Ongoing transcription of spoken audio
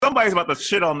somebody's about to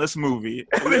shit on this movie.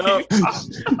 I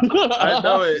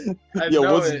know it.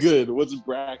 What's good? What's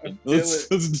bracking? Let's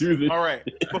do this. All right.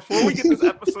 Before we get this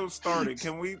episode started,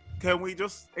 can we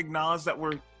just acknowledge that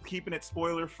we're keeping it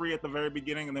spoiler free at the very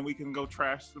beginning, and then we can go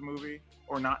trash the movie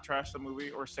or not trash the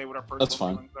movie or say what our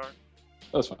personal feelings are?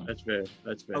 That's fine. That's fair.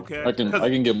 Okay. I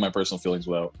can give my personal feelings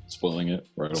without spoiling it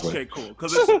right away. Okay, cool.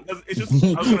 Because it's just,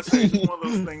 I was gonna say, it's just one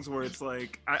of those things where it's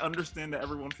like, I understand that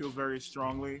everyone feels very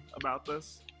strongly about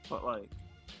this, but like,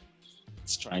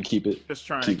 let's try and keep it. Just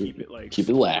trying to keep it like keep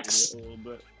it lax. A little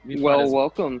bit. Well,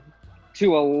 welcome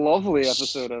to a lovely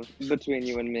episode of Between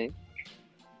You and Me.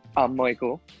 I'm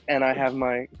Michael, and I have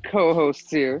my co-hosts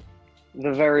here,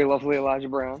 the very lovely Elijah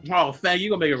Brown. Oh, thank you.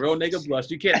 Gonna make a real nigga blush.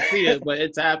 You can't see it, but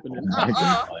it's happening.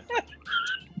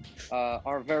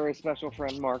 Our very special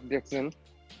friend, Mark Dixon.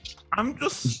 I'm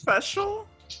just special?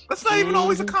 That's not even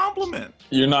always a compliment.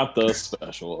 You're not the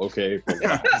special, okay?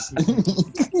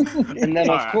 And then,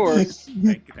 of course,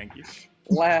 thank you.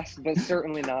 Last but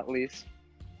certainly not least,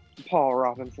 Paul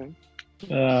Robinson.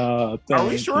 Are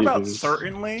we sure about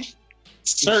certainly?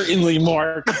 Certainly,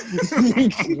 Mark.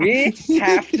 We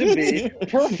have to be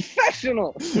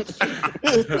professional.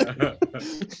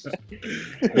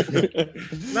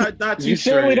 not too you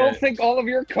certainly don't yet. think all of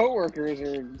your coworkers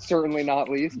are certainly not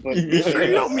least, but You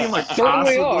don't mean like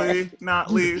certainly possibly are.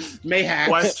 Not least, Mayhaps,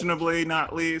 questionably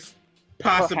not least,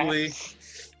 possibly.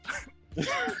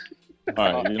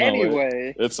 All right,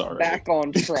 Anyway, it's all right. Back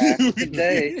on track.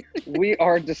 Today, we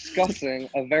are discussing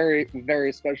a very,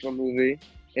 very special movie.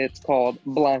 It's called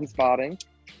Blind Spotting.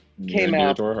 Came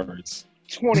out to our hearts.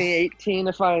 2018,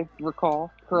 if I recall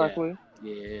correctly.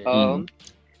 Yeah.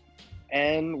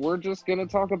 And we're just gonna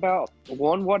talk about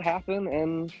what happened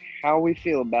and how we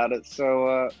feel about it.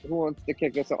 So, who wants to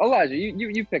kick us off? Elijah,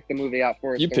 you picked the movie out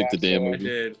for us. You picked the damn I movie.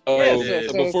 did.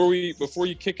 Before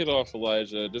you kick it off,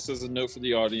 Elijah, just as a note for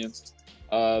the audience,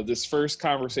 this first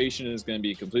conversation is going to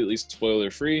be completely spoiler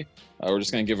free. We're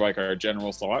just going to give like our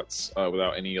general thoughts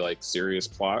without any like serious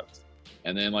plot,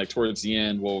 and then like towards the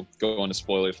end we'll go into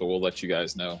spoilers, but we'll let you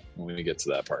guys know when we get to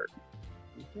that part.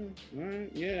 Okay. All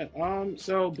right. Yeah.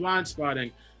 So Blind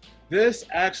Spotting. This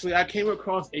actually, I came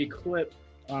across a clip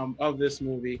of this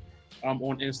movie on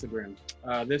Instagram.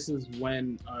 This is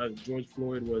when George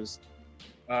Floyd was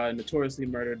notoriously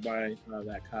murdered by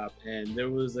that cop, and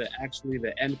there was actually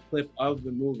the end clip of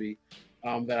the movie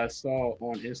that I saw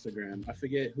on Instagram. I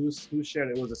forget who shared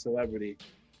it. It was a celebrity,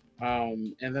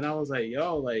 and then I was like,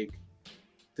 "Yo, like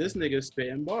this nigga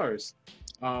spitting bars."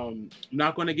 I'm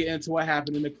not going to get into what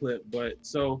happened in the clip, but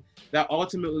so that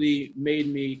ultimately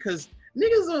made me, because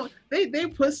niggas don't, they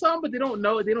put some, but they don't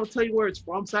know, they don't tell you where it's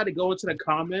from, so I had to go into the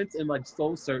comments and like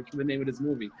soul search for the name of this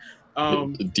movie.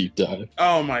 The deep dive.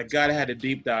 Oh my God, I had a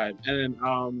deep dive. And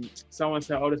then someone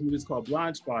said, oh, this movie is called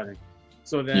Blind Spotting.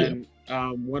 So then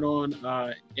went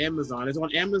on Amazon. It's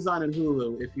on Amazon and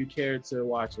Hulu if you care to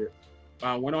watch it.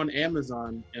 Went on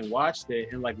Amazon and watched it,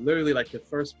 and like literally like the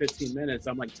first 15 minutes,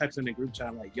 I'm like texting the group chat.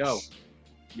 I'm like, "Yo,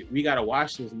 we gotta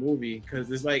watch this movie because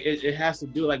it's like it has to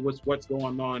do like what's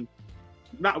going on,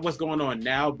 not what's going on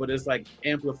now, but it's like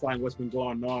amplifying what's been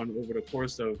going on over the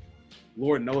course of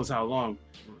Lord knows how long."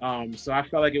 So I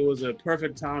felt like it was a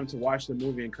perfect time to watch the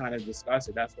movie and kind of discuss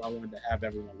it. That's why I wanted to have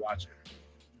everyone watch it.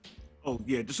 Oh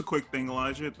yeah, just a quick thing,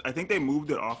 Elijah. I think they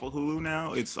moved it off of Hulu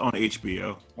now. It's on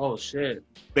HBO. Oh shit!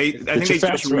 I think they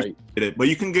just redid it, but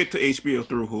you can get to HBO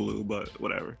through Hulu. But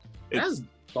whatever. That's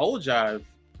bull jive.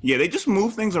 Yeah, they just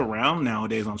move things around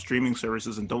nowadays on streaming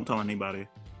services and don't tell anybody.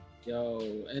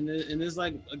 Yo, and it's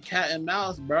like a cat and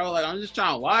mouse, bro. Like I'm just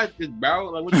trying to watch this, bro.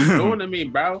 Like what you doing to me,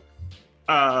 bro?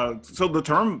 So the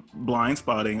term blind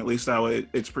spotting, at least how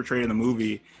it's portrayed in the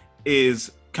movie, is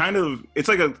it's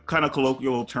like a kind of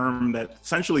colloquial term that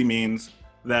essentially means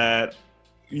that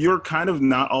you're kind of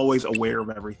not always aware of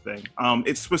everything.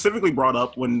 It's specifically brought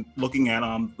up when looking at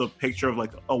the picture of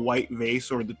like a white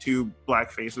vase or the two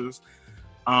black faces,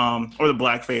 or the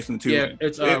black face and the two. Yeah,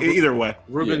 it's either way.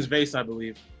 Rubens vase, I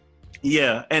believe.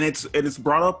 Yeah, and it's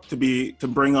brought up to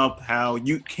bring up how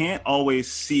you can't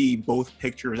always see both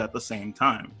pictures at the same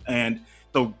time, and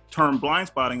the term blind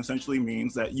spotting essentially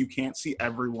means that you can't see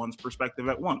everyone's perspective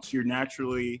at once. You're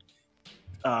naturally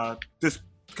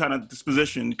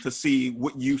dispositioned to see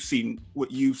what you've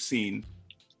seen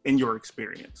in your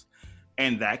experience,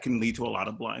 and that can lead to a lot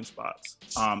of blind spots.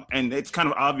 And it's kind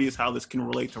of obvious how this can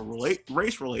relate to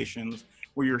race relations,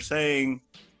 where you're saying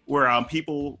where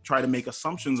people try to make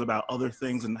assumptions about other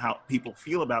things and how people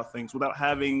feel about things without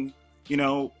having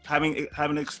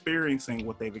experiencing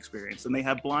what they've experienced, and they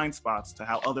have blind spots to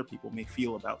how other people may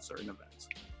feel about certain events.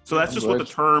 So that's just I'm what the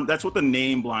glad- term, that's what the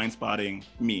name blind spotting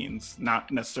means,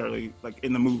 not necessarily like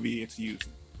in the movie it's used.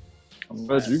 I'm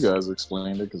glad you guys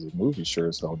explained it because the movie sure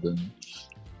as hell didn't.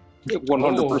 It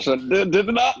 100% did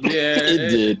it not? Yeah,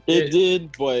 It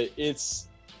did, but it's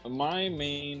my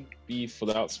main beef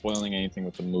without spoiling anything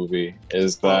with the movie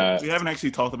is Well, that we haven't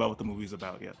actually talked about what the movie's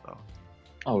about yet, though.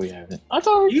 oh we haven't. I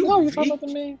thought You- you talking about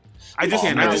the main. I just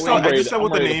can't I just wait. said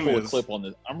what the name is.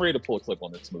 I'm ready to pull a clip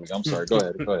on this movie. I'm sorry. Go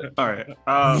ahead. Go ahead. All right.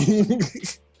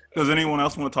 Does anyone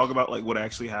else want to talk about like what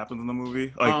actually happens in the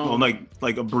movie? Like,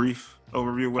 like a brief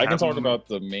overview. Of what I can happens talk in the about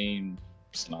the main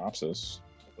synopsis,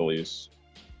 at least.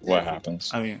 What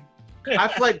happens? movie? I mean, I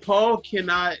feel like Paul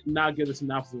cannot not get a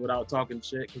synopsis without talking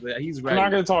shit because he's I'm ready.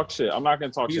 not gonna talk shit. I'm not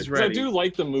gonna talk He's shit. 'Cause I ready. do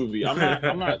like the movie.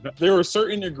 I'm not. There are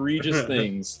certain egregious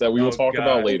things that we will talk God.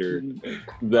 about later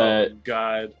that Oh,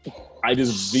 God. I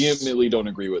just vehemently don't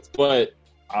agree with. But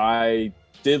I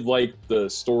did like the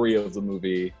story of the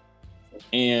movie,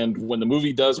 and when the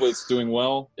movie does what it's doing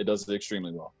well, it does it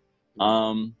extremely well.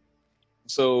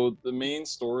 So the main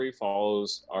story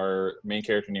follows our main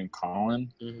character named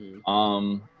Colin.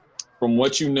 From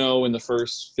what you know in the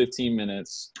first 15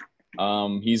 minutes,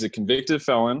 he's a convicted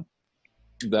felon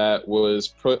that was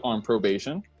put on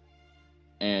probation,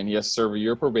 and he has to serve a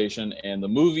year probation. And the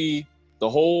movie, the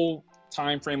whole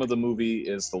time frame of the movie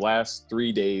is the last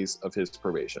 3 days of his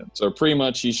probation. So pretty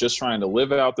much he's just trying to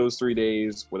live out those 3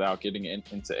 days without getting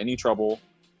into any trouble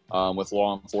with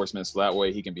law enforcement, so that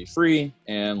way he can be free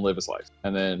and live his life.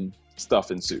 And then stuff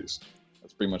ensues.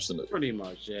 That's pretty much the movie. Pretty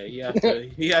much, yeah.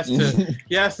 He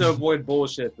has to avoid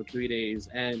bullshit for 3 days,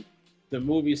 and the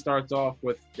movie starts off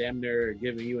with damn near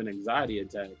giving you an anxiety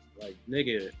attack. Like,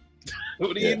 nigga,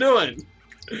 what are you doing?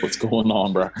 What's going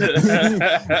on, bro?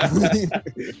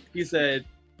 He said,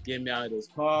 "Get me out of this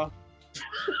car.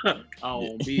 I don't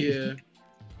want to be here.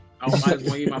 I might as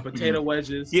well eat my potato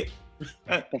wedges." Yeah.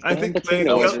 I think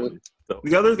Potato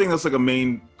the other thing that's like a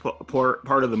main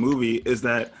part of the movie is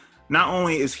that not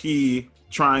only is he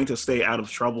trying to stay out of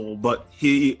trouble, but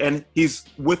he's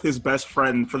with his best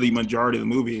friend for the majority of the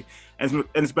movie, and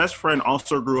his best friend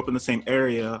also grew up in the same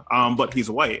area, but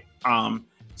he's white.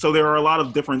 So there are a lot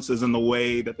of differences in the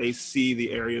way that they see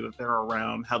the area that they're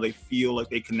around, how they feel like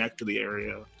they connect to the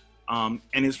area. And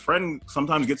his friend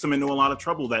sometimes gets him into a lot of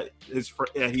trouble that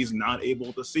that he's not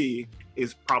able to see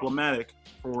is problematic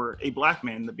for a black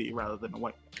man to be rather than a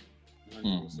white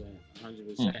man.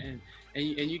 100%.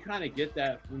 And you kind of get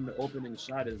that from the opening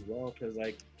shot as well, because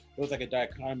like it was like a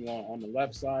dichotomy. On the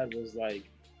left side was like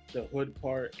the hood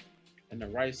part, and the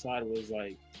right side was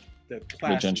like the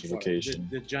gentrification.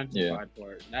 part, the gentrified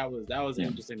part. And that was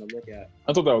interesting to look at.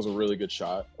 I thought that was a really good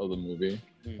shot of the movie.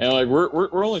 And like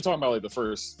we're only talking about like the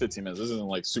first 15 minutes. This isn't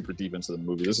like super deep into the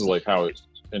movie. This is like how it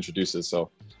introduces itself.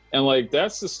 And like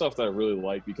that's the stuff that I really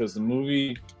like, because the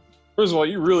movie, first of all,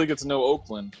 you really get to know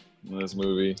Oakland in this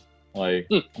movie. Like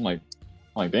I'm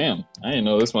like damn, I didn't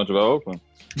know this much about Oakland.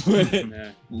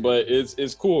 But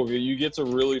it's cool. You get to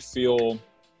really feel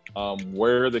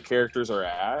where the characters are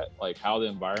at, like how the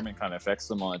environment kind of affects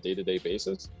them on a day-to-day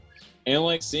basis, and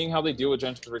like seeing how they deal with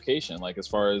gentrification, like as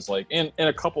far as like and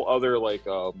a couple other like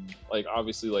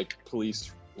obviously like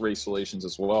police race relations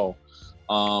as well.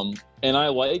 And I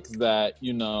like that,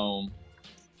 you know,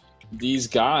 these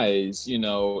guys, you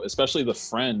know, especially the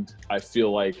friend, I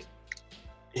feel like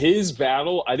his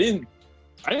battle, I didn't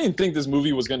think this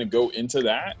movie was going to go into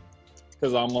that,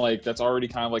 because I'm like, that's already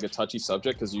kind of like a touchy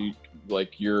subject, because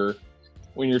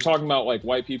when you're talking about like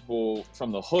white people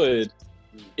from the hood,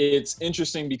 it's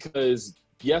interesting because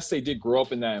yes, they did grow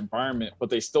up in that environment, but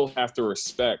they still have to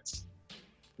respect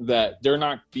that they're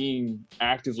not being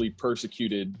actively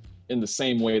persecuted in the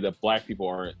same way that black people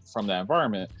are from that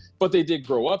environment, but they did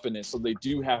grow up in it. So they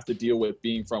do have to deal with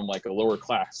being from like a lower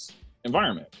class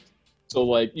environment. So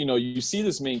like, you know, you see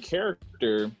this main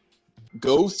character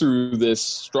go through this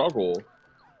struggle.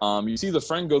 You see the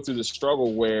friend go through this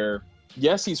struggle where,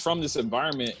 yes, he's from this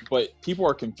environment, but people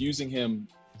are confusing him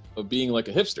of being like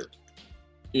a hipster,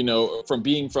 you know, from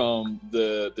being from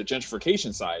the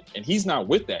gentrification side. And he's not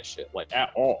with that shit, like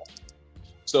at all.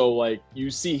 So like you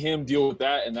see him deal with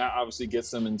that, and that obviously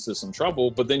gets him into some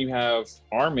trouble. But then you have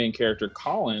our main character,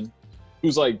 Colin,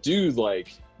 who's like, dude,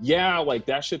 like, yeah, like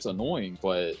that shit's annoying,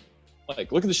 but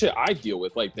like, look at the shit I deal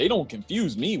with. Like, they don't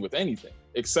confuse me with anything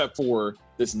except for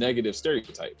this negative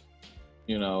stereotype,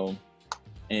 you know?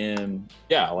 And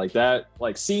yeah, like that,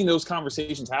 like seeing those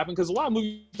conversations happen, because a lot of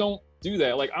movies don't do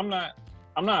that. Like, I'm not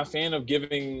a fan of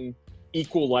giving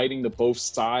equal lighting to both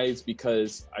sides,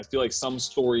 because I feel like some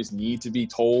stories need to be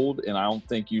told, and I don't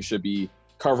think you should be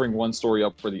covering one story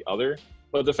up for the other.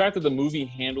 But the fact that the movie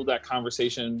handled that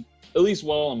conversation, at least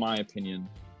well, in my opinion,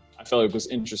 I felt it was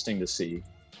interesting to see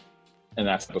in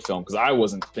that type of film, because I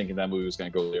wasn't thinking that movie was going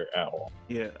to go there at all.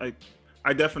 Yeah,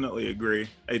 I definitely agree.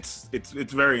 It's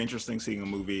very interesting seeing a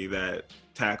movie that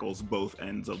tackles both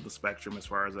ends of the spectrum as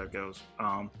far as that goes.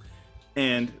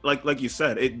 And like you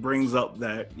said, it brings up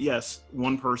that yes,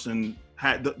 one person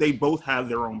they both have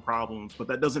their own problems, but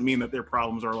that doesn't mean that their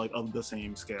problems are like of the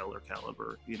same scale or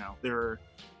caliber. You know, they're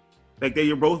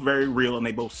you're both very real and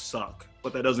they both suck,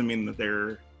 but that doesn't mean that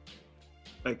they're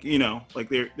like, you know, like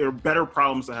they're better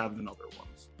problems to have than other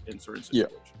ones in certain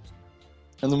situations.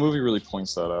 Yeah. And the movie really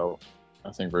points that out,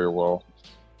 I think, very well.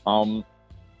 I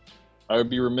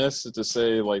would be remiss to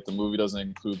say like the movie doesn't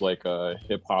include like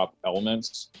hip hop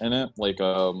elements in it. Like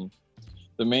the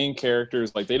main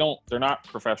characters, like they're not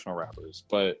professional rappers,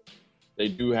 but they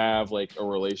do have like a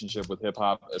relationship with hip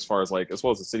hop as well as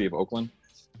the city of Oakland.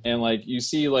 And like you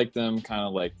see like them kind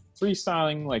of like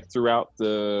freestyling like throughout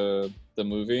the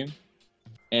movie.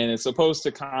 And it's supposed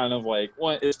to kind of like,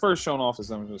 well, it's first shown off as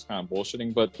them just kind of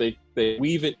bullshitting, but they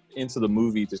weave it into the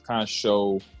movie to kind of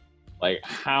show like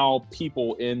how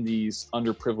people in these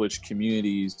underprivileged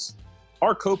communities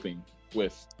are coping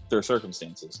with their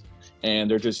circumstances.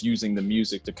 And they're just using the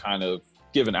music to kind of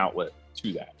give an outlet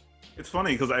to that. It's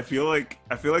funny because I feel like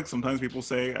sometimes people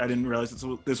say I didn't realize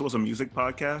this was a music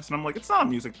podcast, and I'm like, it's not a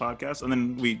music podcast, and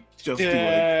then we just do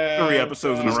like 3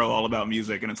 episodes in a row all about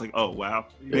music, and it's like, oh wow,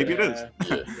 maybe it is.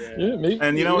 Yeah, maybe,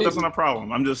 and you know what? That's not a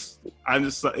problem. I'm just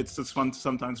it's just fun.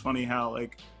 Sometimes funny how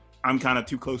like I'm kind of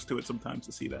too close to it sometimes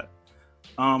to see that.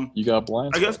 You got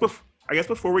blind. I guess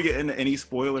before we get into any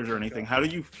spoilers or anything, how do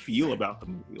you feel about the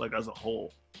movie, like as a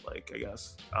whole? Like, I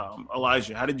guess,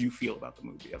 Elijah, how did you feel about the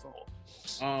movie as a whole?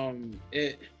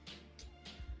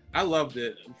 I loved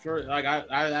it.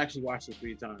 I actually watched it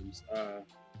 3 times.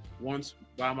 Once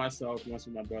by myself, once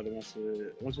with my brother,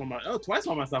 twice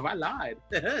by myself. I lied.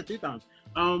 2 times.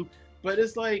 But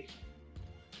it's like,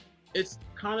 it's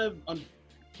kind of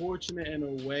unfortunate in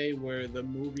a way where the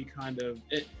movie kind of,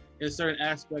 in certain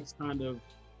aspects, kind of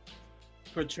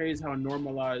portrays how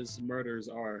normalized murders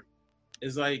are.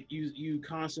 It's like you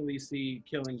constantly see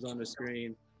killings on the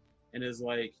screen, and it's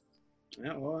like,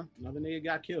 yeah, well, another nigga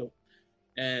got killed.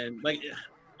 And like,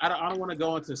 I don't want to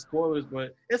go into spoilers,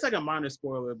 but it's like a minor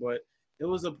spoiler, but it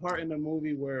was a part in the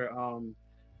movie where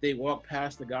they walked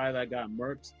past the guy that got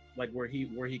murked, like where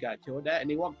he got killed at, and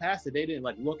they walked past it. They didn't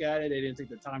like look at it. They didn't take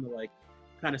the time to like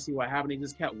kind of see what happened. They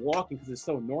just kept walking because it's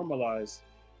so normalized.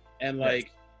 And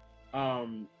like,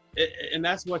 and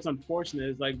that's what's unfortunate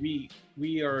is like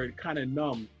we are kind of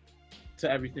numb to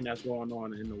everything that's going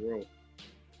on in the world.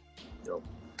 Yep.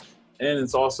 And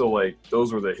it's also like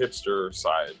those were the hipster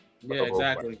side. Yeah,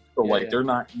 exactly. So they're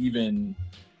not even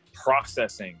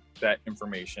processing that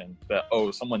information that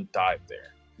someone died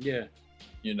there. Yeah.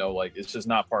 You know, like it's just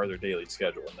not part of their daily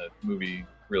schedule, and the movie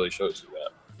really shows you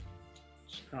that.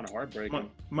 It's kind of heartbreaking.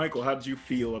 Michael, how did you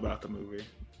feel about the movie?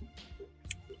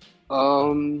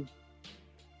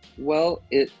 Well,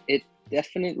 it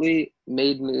definitely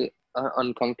made me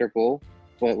uncomfortable,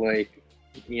 but like,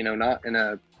 you know, not in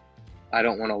a I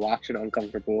don't want to watch it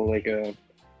uncomfortable. Like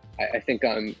I think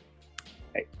I'm,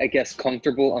 I guess,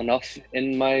 comfortable enough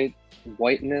in my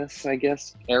whiteness, I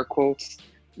guess, air quotes,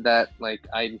 that like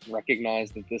I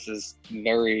recognize that this is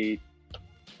very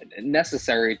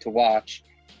necessary to watch.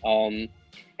 And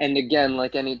again,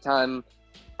 like anytime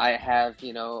I have,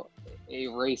 you know, a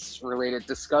race-related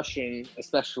discussion,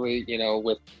 especially, you know,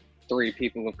 with 3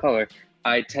 people of color,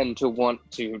 I tend to want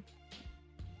to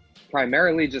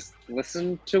primarily just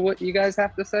listen to what you guys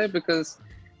have to say, because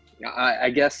I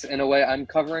guess in a way I'm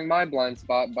covering my blind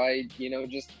spot by, you know,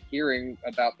 just hearing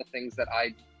about the things that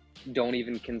I don't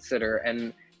even consider.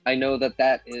 And I know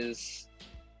that is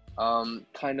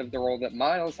kind of the role that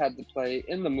Miles had to play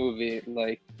in the movie,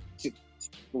 like to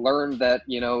learn that,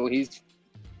 you know, he's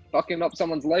fucking up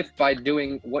someone's life by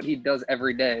doing what he does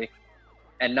every day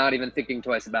and not even thinking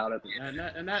twice about it.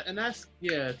 And that's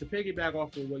to piggyback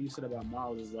off of what you said about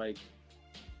Miles is like,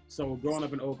 so growing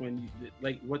up in Oakland,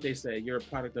 like what they say, you're a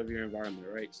product of your environment,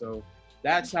 right? So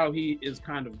that's how he is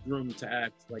kind of groomed to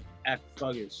act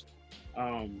thuggish.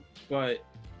 But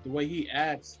the way he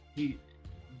acts,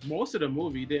 most of the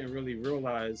movie didn't really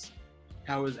realize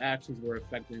how his actions were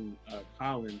affecting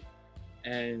Colin.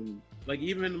 And like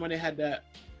even when they had that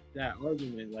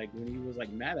argument, like when he was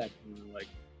like mad at him, like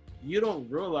you don't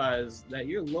realize that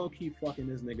you're low-key fucking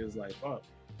this nigga's life up.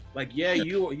 Like, yeah,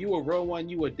 you a real one,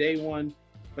 you a day one,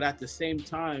 but at the same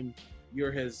time,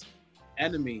 you're his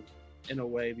enemy in a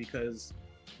way, because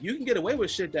you can get away with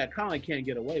shit that Colin can't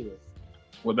get away with.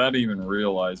 Without even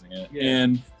realizing it. Yeah.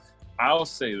 And I'll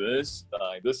say this.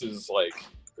 This is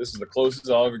the closest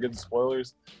I'll ever get to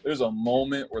spoilers. There's a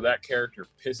moment where that character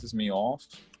pisses me off,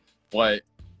 but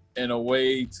in a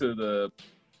way to the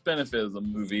benefit of the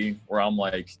movie, where I'm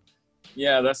like,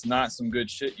 yeah, that's not some good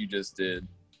shit you just did.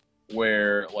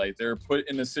 Where like they're put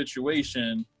in a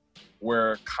situation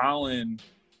where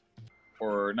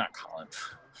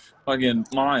fucking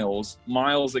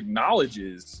Miles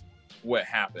acknowledges what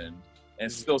happened and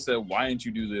still said, "Why didn't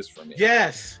you do this for me?"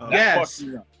 Yes, That yes, fucked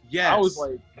me up. yes. I was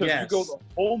like, because yes. you go the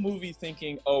whole movie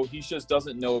thinking, "Oh, he just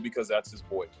doesn't know because that's his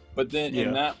boy." But then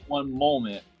in that one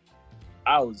moment,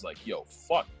 I was like, "Yo,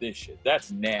 fuck this shit.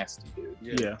 That's nasty, dude.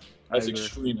 Yeah, That's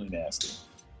extremely nasty."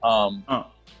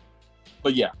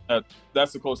 But yeah,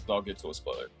 that's the closest I'll get to a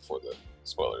spoiler for the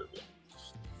spoiler review.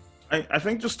 I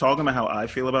think just talking about how I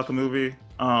feel about the movie,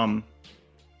 I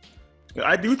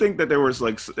do think that there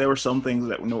were some things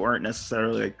that weren't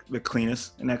necessarily like the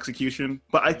cleanest in execution,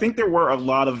 but I think there were a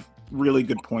lot of really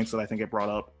good points that I think it brought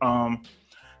up.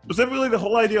 Specifically, the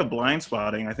whole idea of blind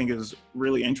spotting I think is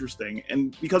really interesting,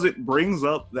 and because it brings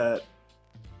up that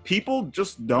people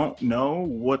just don't know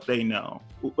what they know,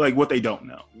 like what they don't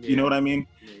know. Yeah. You know what I mean?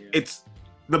 Yeah. It's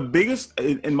the biggest,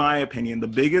 in my opinion, the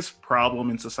biggest problem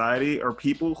in society are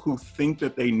people who think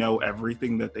that they know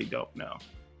everything that they don't know.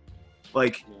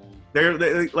 Like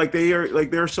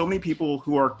there are so many people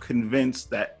who are convinced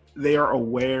that they are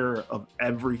aware of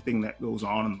everything that goes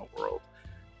on in the world.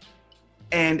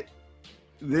 And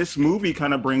this movie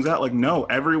kind of brings out like, no,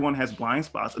 everyone has blind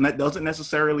spots. And that doesn't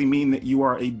necessarily mean that you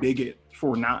are a bigot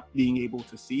for not being able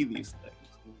to see these things.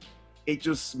 It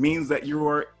just means that you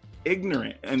are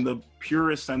ignorant in the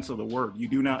purest sense of the word. You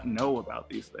do not know about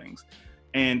these things.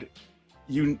 And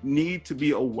you need to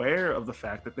be aware of the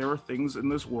fact that there are things in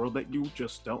this world that you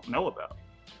just don't know about.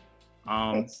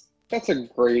 That's a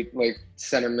great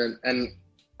sentiment, and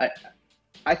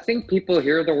I think people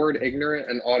hear the word ignorant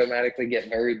and automatically get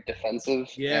very defensive.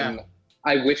 Yeah. And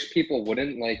I wish people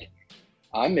wouldn't.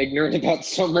 I'm ignorant about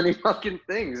so many fucking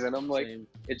things, and I'm like, Same.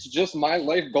 it's just my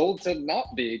life goal to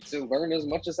not be, to learn as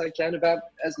much as I can about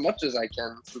as much as I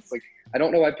can. So it's like, I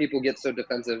don't know why people get so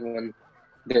defensive when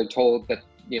they're told that,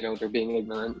 they're being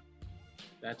ignorant.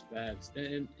 That's bad.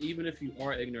 And even if you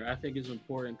are ignorant, I think it's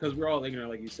important, because we're all ignorant,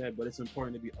 like you said, but it's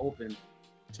important to be open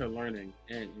to learning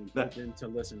and open to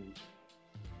listening.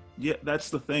 Yeah, that's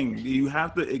the thing. You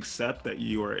have to accept that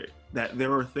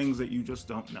there are things that you just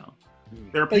don't know.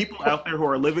 There are people out there who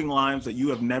are living lives that you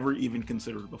have never even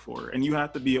considered before, and you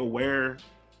have to be aware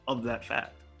of that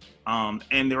fact.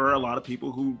 And there are a lot of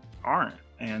people who aren't,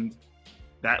 and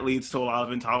that leads to a lot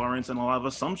of intolerance and a lot of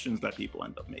assumptions that people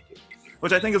end up making,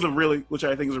 which I think is a really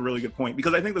good point,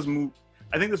 because I think this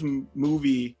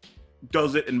movie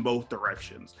does it in both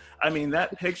directions. I mean,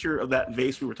 that picture of that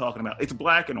vase we were talking about, it's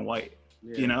black and white.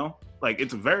 Yeah.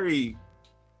 It's very,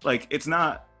 that's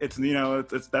not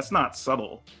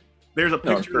subtle. There's a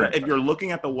picture that if you're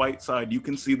looking at the white side, you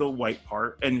can see the white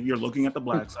part, and if you're looking at the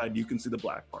black side, you can see the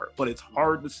black part. But it's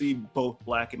hard to see both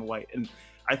black and white. And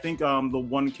I think the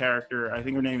one character, I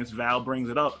think her name is Val, brings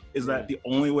it up, is that the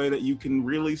only way that you can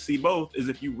really see both is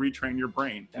if you retrain your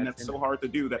brain. And that's so hard to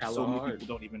do that so many people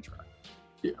don't even try.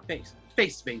 Yeah. Face.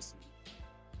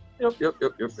 Yep.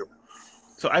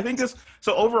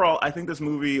 So overall, I think this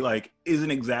movie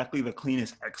isn't exactly the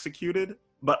cleanest executed,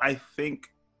 but I think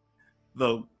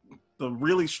the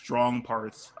really strong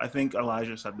parts, I think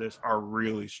Elijah said this, are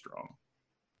really strong.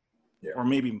 Yeah. Or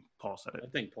maybe Paul said it. I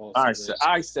think Paul said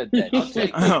I said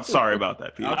that. Sorry about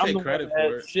that, Peter. I'll take credit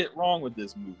for it. Shit wrong with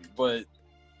this movie, but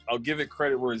I'll give it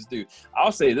credit where it's due.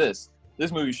 I'll say this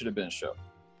movie should have been a show.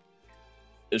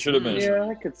 It should have been a show. Yeah,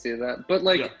 I could see that. But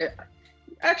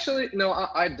actually, no,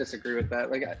 I disagree with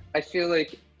that. I feel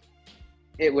like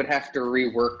it would have to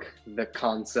rework the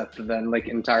concept then,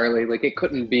 entirely. It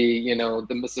couldn't be,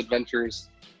 the misadventures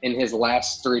in his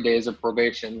last 3 days of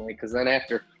probation. Because then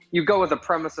after you go with a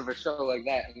premise of a show like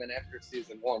that, and then after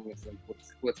season 1, it's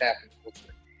what's happening?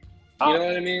 You know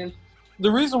what I mean?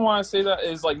 The reason why I say that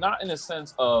is not in a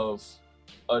sense of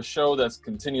a show that's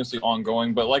continuously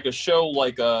ongoing, but a show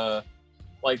like the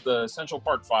Central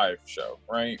Park 5 show,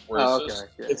 right? Where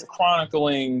it's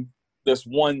chronicling this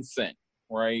one thing,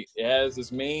 right? It has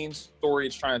this main story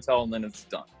it's trying to tell, and then it's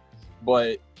done.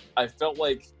 But I felt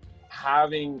like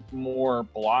having more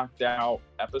blocked out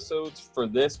episodes for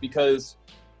this, because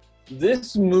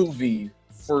this movie,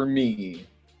 for me,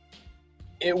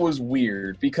 it was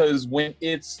weird, because when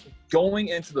it's going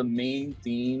into the main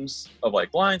themes of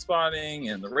blind spotting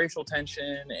and the racial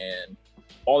tension and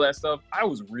all that stuff, I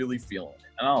was really feeling it.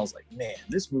 And I was like, man,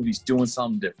 this movie's doing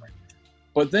something different.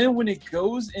 But then when it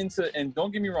goes into, and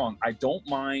don't get me wrong, I don't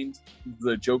mind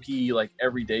the jokey, like,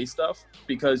 everyday stuff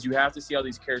because you have to see how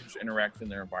these characters interact in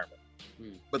their environment.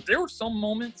 But there were some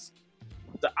moments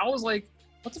that I was like,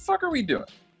 what the fuck are we doing?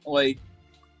 Like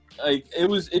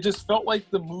it just felt like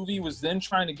the movie was then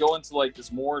trying to go into like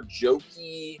this more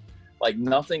jokey, like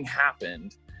nothing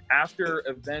happened after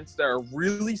events that are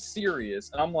really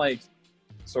serious. And I'm like,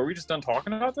 so are we just done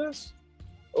talking about this?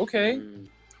 Okay.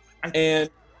 And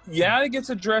yeah, it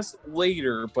gets addressed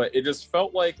later, but it just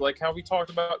felt like how we talked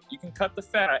about, you can cut the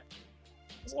fat.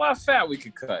 There's a lot of fat we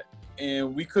could cut.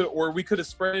 And we could have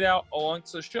spread it out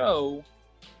amongst a show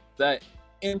that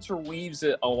interweaves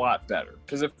it a lot better.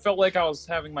 Because it felt like I was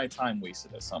having my time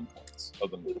wasted at some points of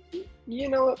the movie. You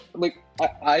know, like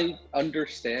I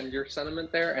understand your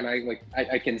sentiment there, and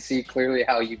I can see clearly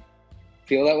how you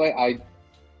feel that way.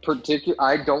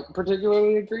 I don't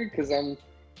particularly agree because I'm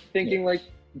thinking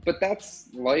but that's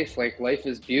life. Like, life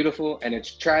is beautiful and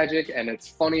it's tragic and it's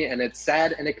funny and it's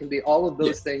sad and it can be all of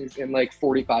those things in like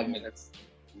 45 minutes.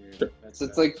 So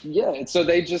it's like, so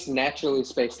they just naturally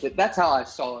spaced it. That's how I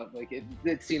saw it. Like,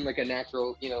 it seemed like a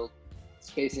natural,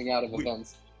 spacing out of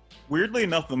events. Weirdly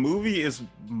enough, the movie is,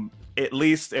 at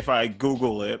least if I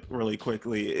Google it really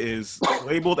quickly, is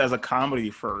labeled as a comedy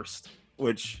first,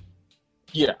 which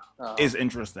is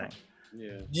interesting.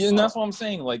 Yeah, and that's what I'm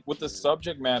saying. Like, with the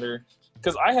subject matter,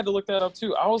 because I had to look that up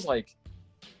too. I was like,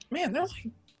 man, they're like,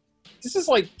 this is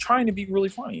like trying to be really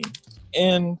funny.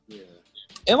 And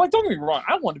like, don't get me wrong,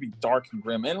 I want to be dark and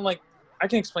grim. And like, I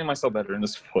can explain myself better in the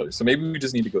spoilers. So maybe we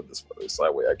just need to go to the spoilers so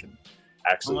that way I can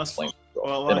actually explain.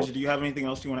 Well, Elijah, do you have anything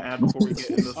else you want to add before we get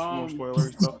into more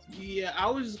spoilers stuff? Yeah, I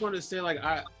was just going to say, like,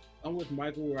 I'm with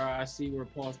Michael where I see where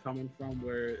Paul's coming from,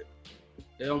 where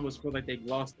it almost feels like they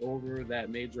glossed over that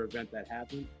major event that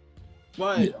happened.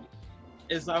 But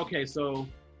it's like, okay, so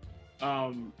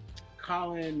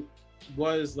Colin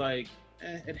was like,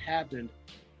 it happened,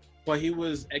 but he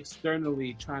was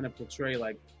externally trying to portray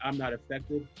like, I'm not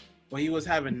affected, but he was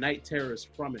having night terrors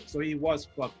from it, so he was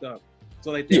fucked up.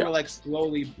 So like they were like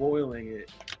slowly boiling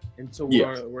it until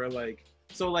we're like,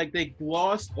 so like they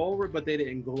glossed over it, but they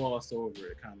didn't gloss over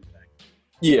it, kind of thing.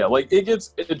 Yeah, like it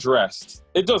gets addressed.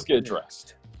 It does get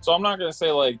addressed. So I'm not gonna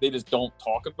say like they just don't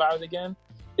talk about it again.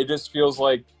 It just feels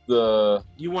like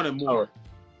you wanted more.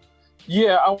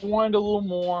 Yeah, I wanted a little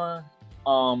more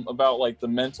about like the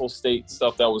mental state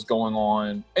stuff that was going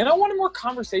on, and I wanted more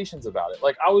conversations about it.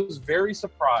 Like, I was very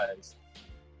surprised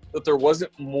that there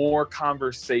wasn't more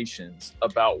conversations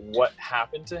about what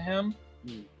happened to him,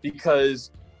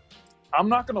 because I'm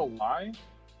not gonna lie,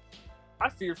 I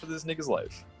feared for this nigga's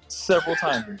life several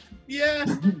times.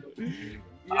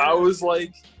 I was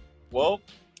like, well,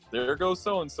 there goes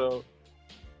so and so.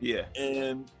 Yeah.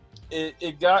 And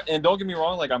it got, and don't get me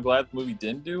wrong, like, I'm glad the movie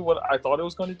didn't do what I thought it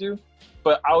was going to do,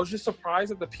 but I was just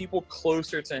surprised that the people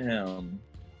closer to him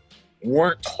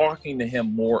weren't talking to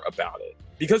him more about it,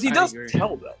 because he does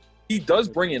tell them. He does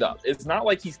bring it up. It's not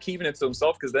like he's keeping it to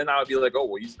himself, because then I would be like, oh,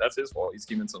 well, that's his fault. He's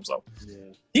keeping it to himself. Yeah.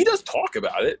 He does talk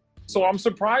about it. So I'm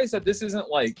surprised that this isn't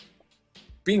like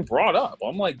being brought up.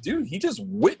 I'm like, dude, he just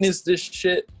witnessed this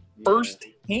shit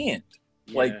firsthand.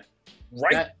 Like,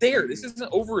 there. This isn't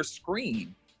over a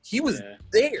screen. He was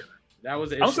there. That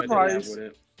was the issue. I'm surprised.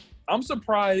 I'm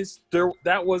surprised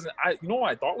that wasn't. You know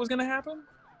what I thought was gonna happen?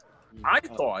 I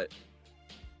thought.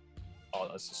 Oh,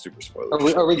 that's a super spoiler.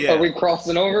 Are we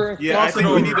crossing over? Yeah, I think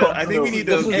we need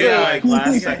to get like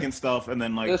last second stuff and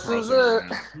then like. This is it.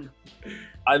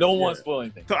 I don't want to spoil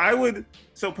anything.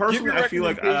 So personally, I feel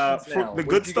like the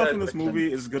good stuff in this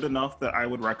movie is good enough that I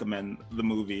would recommend the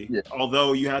movie. Yeah.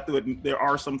 Although you have to admit, there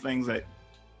are some things that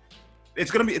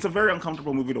it's a very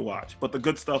uncomfortable movie to watch, but the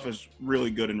good stuff is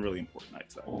really good and really important,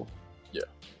 I'd say. Yeah.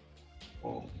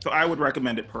 So I would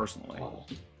recommend it personally. Bro,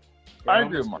 I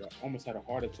agree with Mark. Almost had a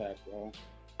heart attack, bro.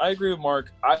 I agree with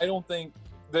Mark. I don't think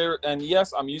and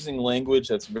yes, I'm using language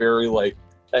that's very like,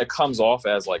 that comes off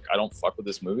as like, I don't fuck with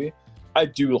this movie. I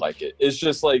do like it. It's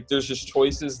just like, there's just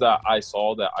choices that I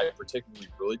saw that I particularly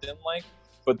really didn't like,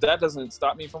 but that doesn't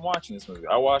stop me from watching this movie.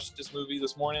 I watched this movie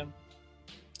this morning.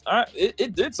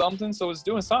 It did something, so it's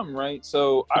doing something right.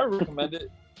 So I recommend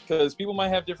it, because people might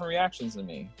have different reactions than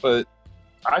me, but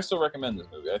I still recommend this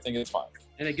movie. I think it's fine.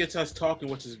 And it gets us talking,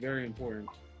 which is very important.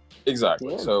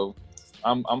 Exactly. Yeah. So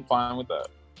I'm fine with that.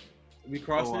 We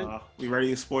crossing? We ready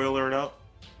to spoiler it up?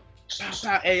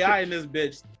 Shout AI in this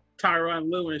bitch. Tyronn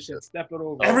Lue and shit. Step it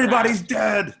over. Everybody's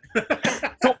dead.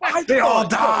 So they all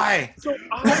die.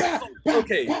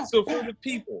 Okay, so for the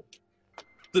people,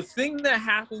 the thing that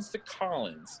happens to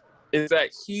Collins is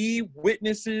that he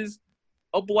witnesses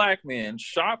a black man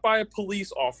shot by a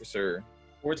police officer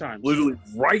 4 times. literally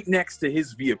right next to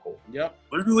his vehicle. Yep.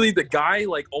 Literally, the guy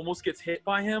like almost gets hit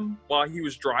by him while he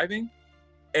was driving,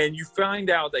 and you find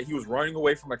out that he was running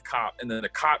away from a cop, and then the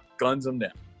cop guns him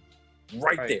down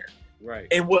right there. Right.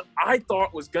 And what I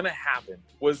thought was gonna happen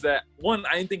was that, one,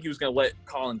 I didn't think he was gonna let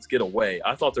Collins get away.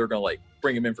 I thought they were gonna like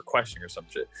bring him in for questioning or some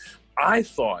shit. I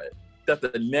thought that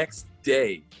the next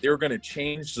day they were gonna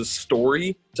change the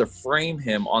story to frame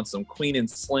him on some Queen and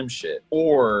Slim shit,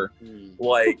 or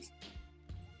like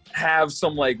have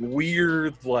some like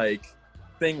weird like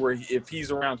thing where if he's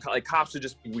around, like cops would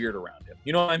just be weird around him.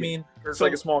 You know what I mean? It's So-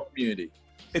 like a small community.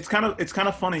 It's kind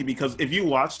of funny because if you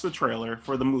watch the trailer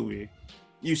for the movie,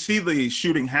 you see the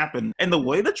shooting happen, and the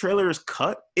way the trailer is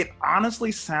cut, it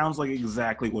honestly sounds like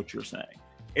exactly what you're saying.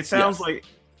 It sounds Yes. like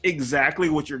exactly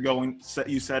what you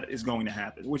said is going to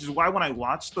happen, which is why when I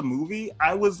watched the movie,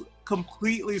 I was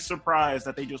completely surprised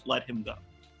that they just let him go.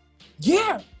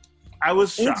 Yeah. I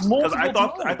was It's shocked because I multiple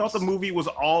thought the times. movie was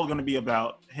all going to be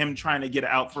about him trying to get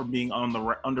out for being under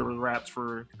the wraps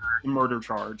for the murder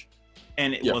charge,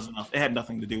 and it Yeah. wasn't. It had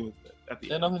nothing to do with it at the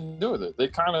It had end. nothing to do with it. They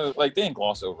kind of like they didn't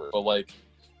gloss over it, but like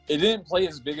it didn't play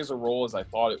as big as a role as I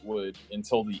thought it would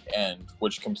until the end,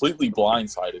 which completely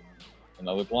blindsided me.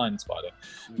 Another blind spotting.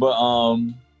 But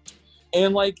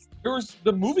and like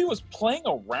the movie was playing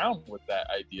around with that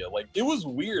idea. Like it was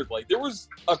weird. Like there was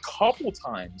a couple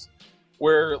times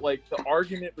where like the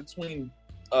argument between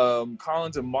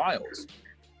Collins and Miles,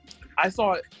 I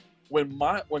thought when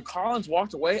Collins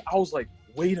walked away, I was like,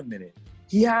 wait a minute,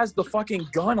 he has the fucking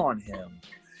gun on him.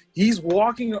 He's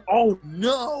walking. Oh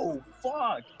no,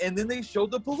 fuck! And then they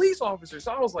showed the police officer.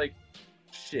 So I was like,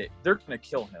 shit, they're gonna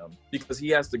kill him because he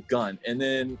has the gun. And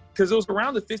then because it was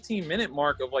around the 15-minute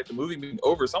mark of like the movie being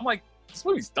over, so I'm like, this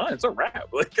movie's done. It's a wrap.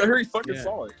 Like I already fucking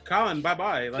saw it. Colin,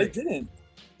 bye-bye. Like, They didn't.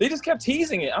 They just kept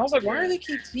teasing it. I was like, why do they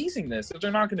keep teasing this if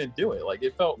they're not gonna do it? Like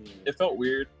it felt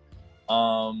weird.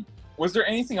 Was there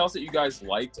anything else that you guys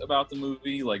liked about the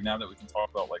movie? Like now that we can talk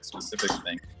about like specific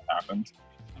things that happened.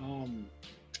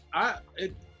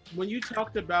 When you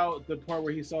talked about the part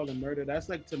where he saw the murder, that's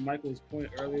like to Michael's point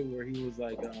earlier where he was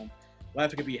like,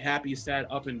 life could be happy, sad,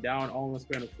 up and down, all in the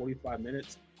span of 45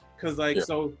 minutes. Cause like,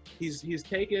 so he's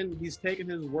taking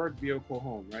his work vehicle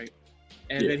home, right?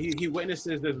 And then he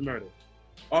witnesses this murder.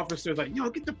 Officer's like, yo,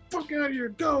 get the fuck out of here,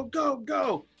 go, go,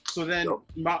 go. So then,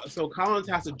 so Collins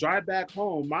has to drive back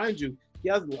home. Mind you, he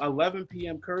has 11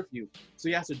 p.m. curfew. So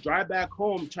he has to drive back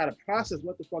home, try to process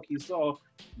what the fuck he saw.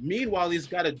 Meanwhile, he's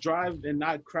got to drive and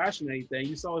not crash or anything.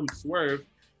 You saw him swerve.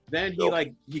 Then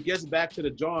he gets back to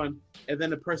the John, and then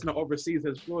the person that oversees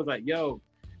his floor is like, yo,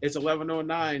 it's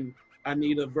 11:09. I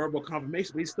need a verbal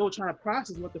confirmation. But he's still trying to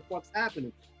process what the fuck's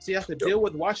happening. So he has to deal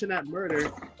with watching that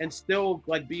murder and still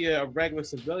like be a regular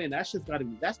civilian. That's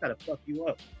gotta fuck you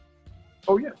up.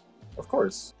 Oh yeah, of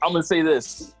course. I'm gonna say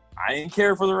this. I didn't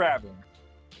care for the rapping.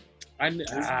 I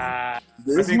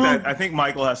This think movie, I think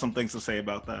Michael has some things to say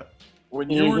about that. when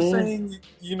you were saying,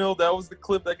 that was the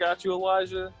clip that got you,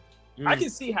 Elijah, I can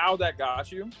see how that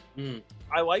got you.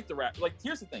 I like the rap. Like,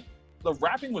 here's the thing. The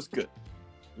rapping was good,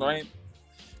 right?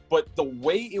 But the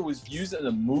way it was used in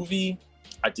the movie,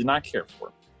 I did not care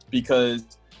for.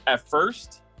 Because at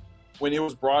first, when it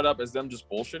was brought up as them just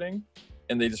bullshitting,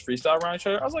 and they just freestyle around each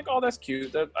other, I was like, oh, that's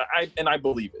cute. I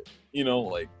believe it.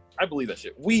 Like, I believe that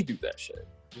shit. We do that shit.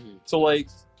 So, like,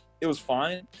 it was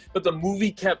fine. But the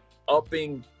movie kept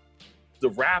upping the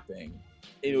rapping.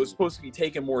 And it was supposed to be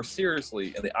taken more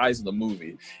seriously in the eyes of the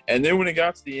movie. And then when it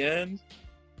got to the end,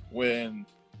 when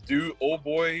old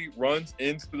boy runs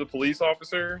into the police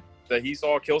officer that he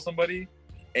saw kill somebody,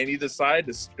 and he decided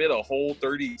to spit a whole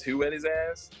 32 at his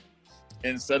ass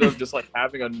instead of just, like,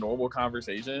 having a normal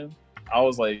conversation, I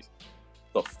was like,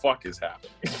 the fuck is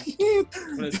happening?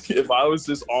 If I was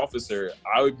this officer,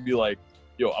 I would be like,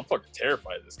 yo, I'm fucking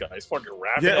terrified of this guy. He's fucking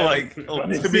rapping. Yeah, like,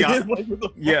 to be honest, Like, what the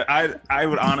fuck? yeah, I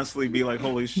would honestly be like,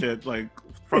 holy shit, like,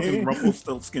 fucking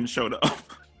Rumpelstiltskin showed up.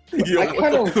 Yo, I what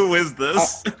kind the- of Who is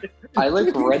this? I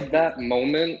like read that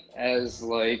moment as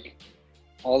like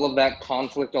all of that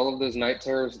conflict, all of those night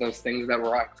terrors, those things that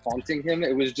were haunting him.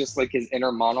 It was just like his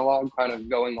inner monologue kind of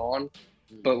going on,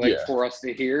 but like Yeah. for us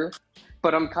to hear.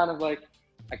 But I'm kind of like,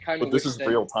 I kind of But this wish is that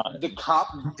real time. the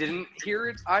cop didn't hear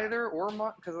it either, or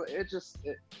because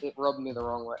it rubbed me the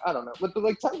wrong way. I don't know, but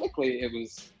like technically it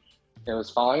was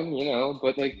fine,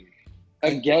 But like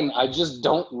again, I just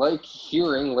don't like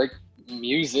hearing like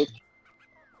music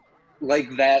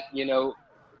like that,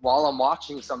 while I'm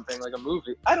watching something like a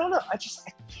movie. I don't know.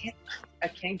 I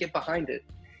can't get behind it.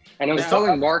 And I was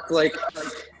telling Mark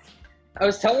I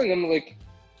was telling him like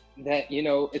that,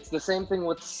 it's the same thing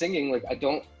with singing. Like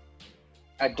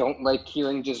I don't like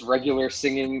hearing just regular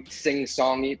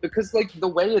sing-songy, because like the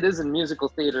way it is in musical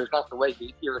theater is not the way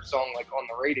you hear a song like on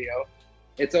the radio.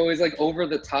 It's always like over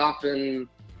the top, and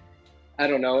I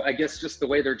don't know, I guess just the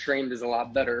way they're trained is a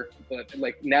lot better. But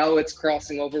like now it's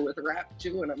crossing over with rap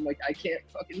too, and I'm like, I can't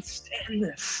fucking stand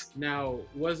this. Now,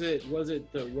 was it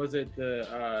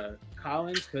the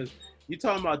Collins? Because you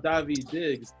talking about Daveed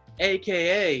Diggs,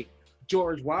 aka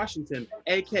George Washington,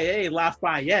 aka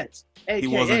Lafayette, aka He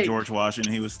wasn't George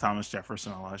Washington. He was Thomas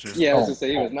Jefferson, Elijah. Yeah, I was gonna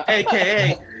say he was not.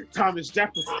 aka Thomas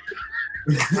Jefferson.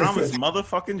 Thomas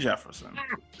motherfucking Jefferson.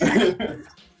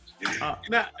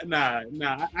 Nah. I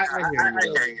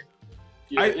hear you.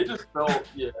 Yeah, it just felt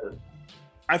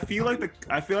I feel like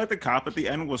the cop at the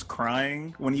end was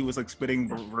crying when he was like spitting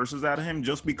verses at him,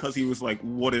 just because he was like,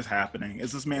 "What is happening?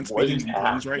 Is this man speaking in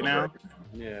tongues right now?"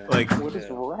 Yeah. Like, What is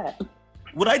rap?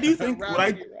 what I do think, what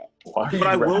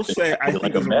I will say, I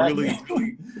think is a really,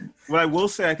 what I will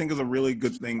say, I think is a really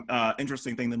good thing,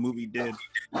 interesting thing the movie did.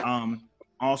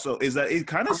 Also, is that it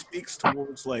kind of speaks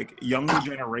towards like younger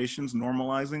generations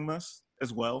normalizing this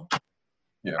as well.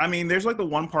 Yeah. I mean, there's like the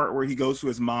one part where he goes to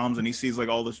his mom's and he sees like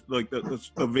all this, like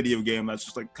the video game that's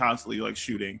just like constantly like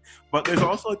shooting. But there's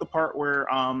also like the part where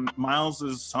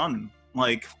Miles's son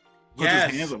like puts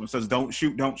his hands up and says, "Don't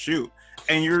shoot, don't shoot."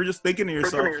 And you're just thinking to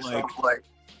yourself, like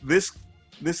this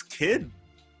kid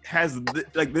has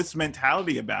like this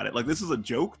mentality about it. Like this is a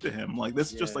joke to him. Like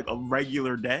this is just like a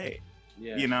regular day.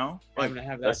 Yeah. You know? Like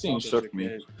that scene shook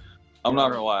me. I'm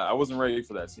not gonna lie, I wasn't ready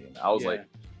for that scene. I was like,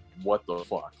 what the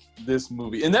fuck? This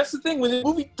movie. And that's the thing, when the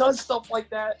movie does stuff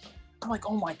like that, I'm like,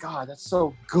 oh my god, that's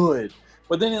so good.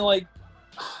 But then it like,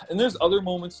 and there's other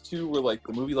moments too where like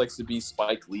the movie likes to be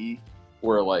Spike Lee,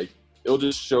 where like it'll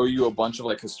just show you a bunch of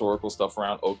like historical stuff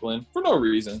around Oakland for no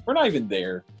reason. We're not even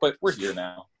there, but we're here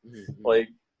now. Like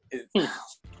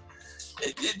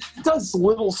it does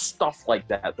little stuff like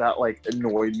that like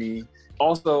annoyed me.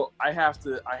 Also, I have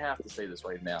to say this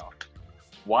right now.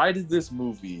 Why did this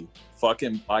movie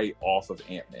fucking bite off of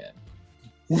Ant-Man?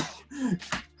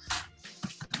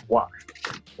 Why?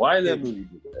 Why did that movie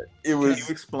do that? It was. Can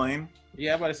you explain?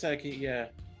 Yeah, I'm about to say, yeah.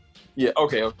 Yeah.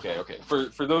 Okay.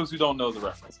 For those who don't know the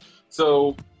reference,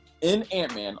 so in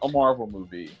Ant-Man, a Marvel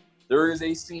movie, there is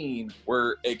a scene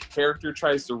where a character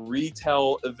tries to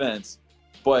retell events,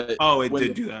 but it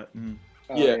did do that. Mm.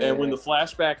 Yeah, and when the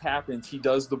flashback happens, he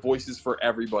does the voices for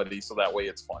everybody, so that way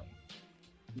it's funny.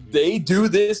 They do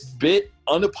this bit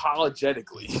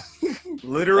unapologetically.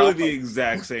 Literally the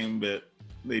exact same bit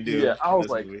they do. Yeah, I was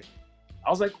like,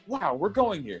 wow, we're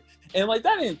going here. And like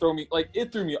that didn't throw me, like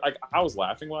it threw me, like I was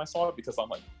laughing when I saw it because I'm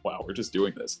like, wow, we're just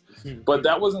doing this. But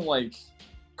that wasn't like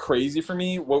crazy for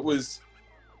me. What was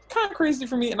kind of crazy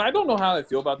for me, and I don't know how I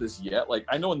feel about this yet. Like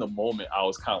I know in the moment I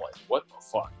was kind of like, what the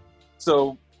fuck?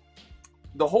 So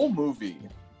the whole movie,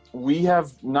 we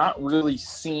have not really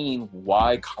seen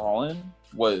why Colin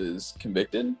was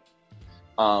convicted.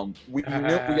 We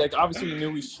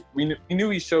knew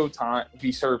he served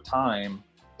time,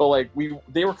 but like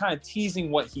they were kind of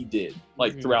teasing what he did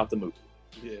like throughout the movie.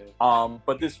 Yeah.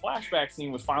 But this flashback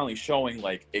scene was finally showing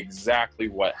like exactly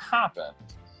what happened.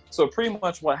 So pretty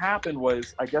much what happened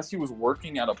was, I guess he was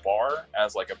working at a bar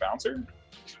as like a bouncer,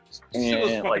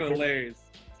 and like hilarious.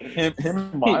 Him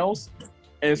and Miles.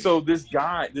 And so this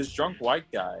drunk white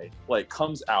guy, like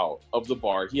comes out of the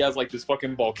bar. He has like this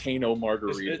fucking volcano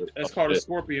margarita. It's called a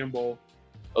Scorpion Bowl.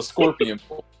 A Scorpion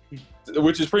Bowl,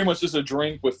 which is pretty much just a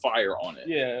drink with fire on it.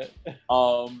 Yeah.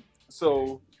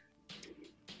 So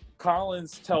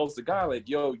Collins tells the guy like,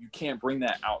 "Yo, you can't bring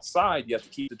that outside. You have to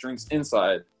keep the drinks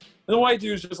inside." And the white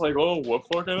dude's just like, "Oh, what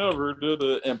fucking ever,"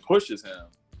 and pushes him.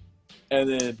 And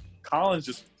then Collins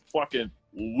just fucking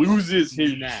loses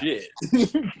his shit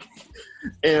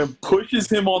and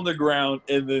pushes him on the ground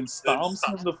and then stomps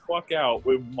him the fuck out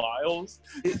with Miles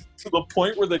to the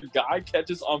point where the guy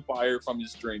catches on fire from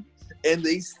his drink and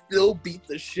they still beat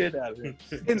the shit out of him.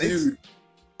 Dude.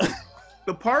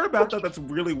 The part about that's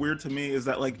really weird to me is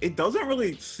that like it doesn't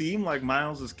really seem like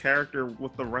Miles's character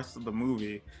with the rest of the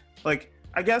movie. Like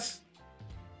I guess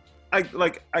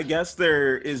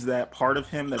there is that part of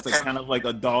him that's like kind of like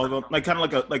a dog, like kind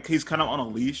of like he's kind of on a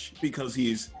leash because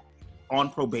he's on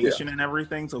probation and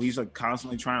everything, so he's like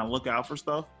constantly trying to look out for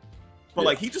stuff. But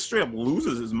like he just straight up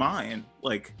loses his mind.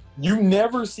 Like you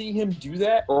never see him do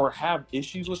that or have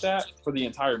issues with that for the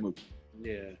entire movie.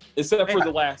 Yeah. Except for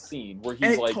the last scene where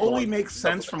he's like. It totally makes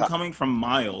sense from coming from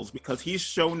Miles because he's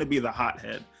shown to be the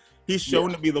hothead. He's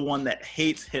shown to be the one that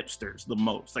hates hipsters the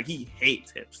most. Like he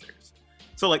hates hipsters.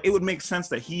 So like it would make sense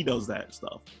that he does that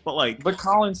stuff. But like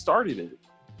Colin started it.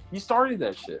 He started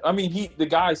that shit. I mean, the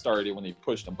guy started it when he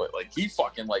pushed him, but like he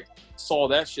fucking like saw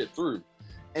that shit through.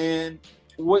 And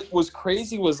what was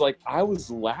crazy was like I was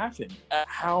laughing at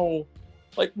how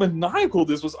like maniacal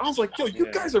this was. I was like, yo,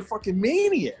 you guys are fucking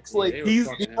maniacs. Like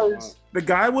the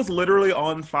guy was literally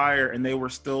on fire and they were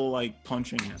still like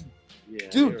punching him. Yeah,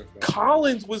 dude,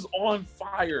 Collins was on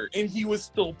fire and he was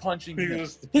still punching him.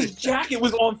 His jacket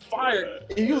was on fire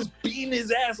and he was beating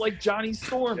his ass like Johnny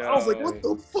Storm. I was like, what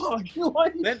the fuck?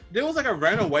 Like, then there was like a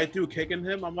random white dude kicking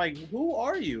him. I'm like, who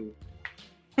are you?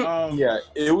 Yeah,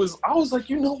 it was. I was like,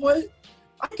 you know what?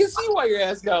 I can see why your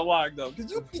ass got locked up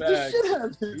because you beat the shit out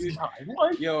of this guy.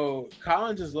 Like, yo,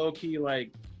 Collins is low key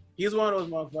like he's one of those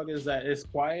motherfuckers that is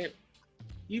quiet.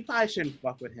 You probably shouldn't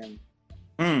fuck with him.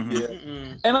 Mm-hmm. Yeah.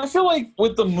 Mm-mm. And I feel like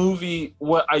with the movie,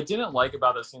 what I didn't like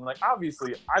about that scene, like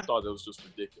obviously I thought it was just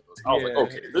ridiculous. I was like,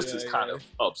 okay, this is kind of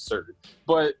absurd.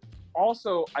 But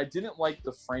also I didn't like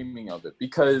the framing of it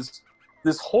because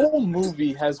this whole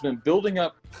movie has been building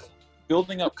up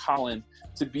Colin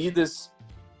to be this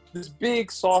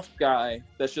big soft guy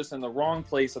that's just in the wrong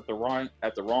place at the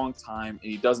wrong time,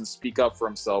 and he doesn't speak up for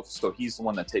himself, so he's the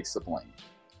one that takes the blame.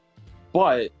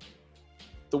 But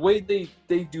the way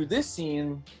they do this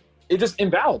scene, it just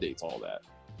invalidates all that.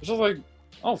 It's just like,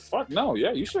 oh fuck no,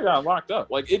 yeah, you should have got locked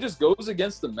up. Like it just goes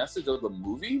against the message of the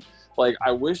movie. Like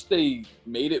I wish they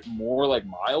made it more like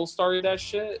Miles started that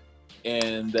shit,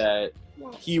 and that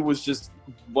he was just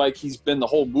like he's been the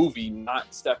whole movie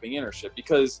not stepping in or shit.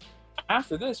 Because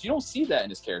after this, you don't see that in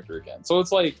his character again. So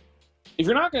it's like, if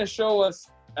you're not going to show us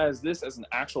as an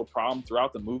actual problem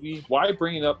throughout the movie, why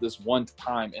bring it up this one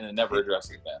time and then never address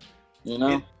it again? You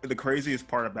know, the craziest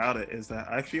part about it is that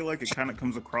I feel like it kind of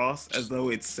comes across as though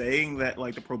it's saying that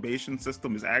like the probation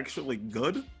system is actually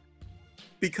good,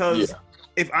 because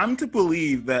if I'm to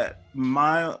believe that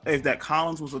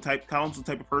Collins was the type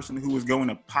of person who was going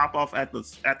to pop off at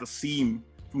the seam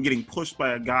from getting pushed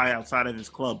by a guy outside of his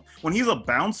club when he's a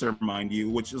bouncer, mind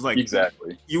you, which is like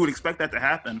exactly you would expect that to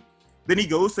happen. Then he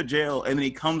goes to jail and then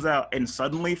he comes out and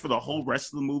suddenly for the whole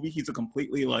rest of the movie he's a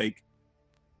completely like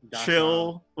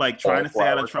chill, like trying to stay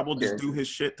out of trouble, just do his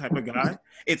shit type of guy.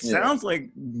 It sounds like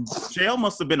jail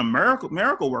must have been a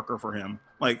miracle worker for him.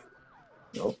 Like,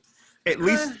 at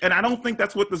least, and I don't think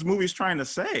that's what this movie's trying to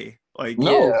say. Like,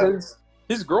 no, because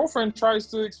his girlfriend tries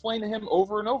to explain to him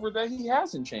over and over that he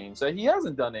hasn't changed, that he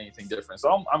hasn't done anything different.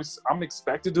 So I'm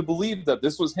expected to believe that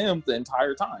this was him the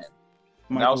entire time.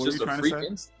 Now it's just a freak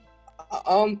instant.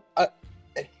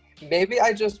 Maybe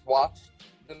I just watched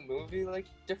the movie like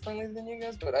differently than you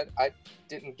guys, but I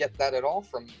didn't get that at all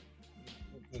from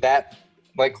that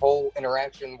like whole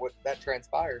interaction with that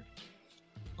transpired.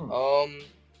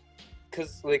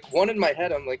 Because like one in my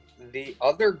head, I'm like, the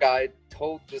other guy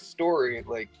told the story,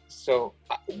 like, so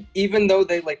even though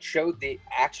they like showed the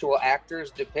actual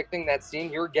actors depicting that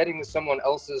scene, you're getting someone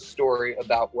else's story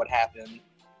about what happened.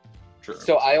 True.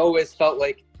 So I always felt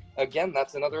like, again,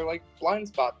 that's another like blind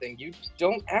spot thing. You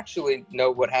don't actually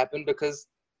know what happened because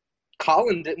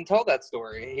Colin didn't tell that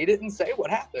story. He didn't say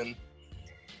what happened.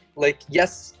 Like,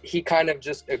 yes, he kind of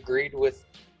just agreed with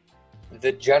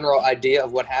the general idea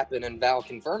of what happened, and Val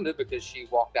confirmed it because she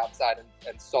walked outside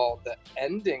and saw the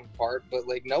ending part, but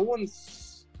like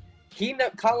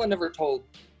Colin never told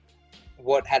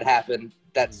what had happened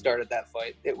that started that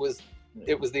fight. It was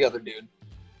the other dude.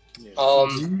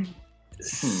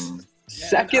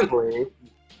 Secondly,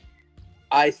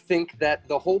 I think that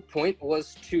the whole point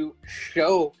was to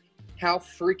show how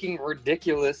freaking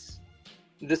ridiculous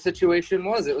the situation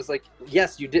was. It was like,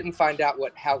 yes, you didn't find out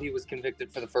how he was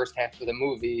convicted for the first half of the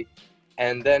movie,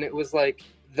 and then it was like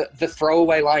the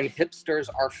throwaway line, hipsters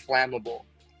are flammable.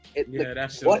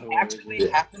 That's what actually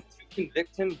happened to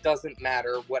convict him doesn't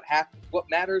matter. What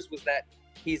matters was that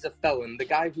he's a felon. The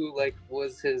guy who like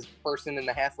was his person in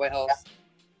the halfway house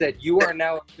said, you are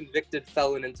now a convicted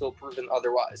felon until proven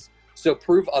otherwise. So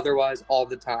prove otherwise all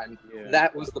the time.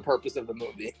 That was the purpose of the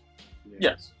movie.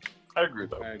 Yes, I agree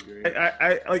though.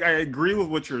 I agree with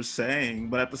what you're saying,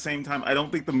 but at the same time, I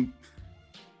don't think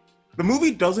the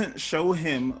movie doesn't show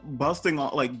him busting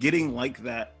off, like getting like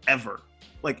that ever,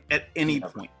 like at any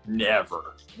point.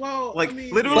 Never. Well, like I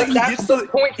mean, literally, he gets to the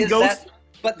point. He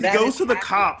goes to the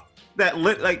cop that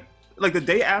like the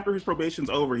day after his probation's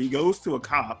over. He goes to a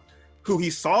cop who he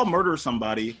saw murder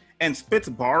somebody and spits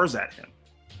bars at him.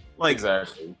 Like,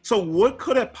 exactly. So what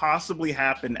could have possibly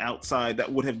happened outside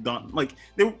that would have done, like,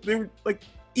 they were like,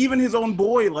 even his own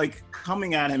boy, like,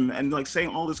 coming at him and like saying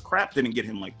all this crap didn't get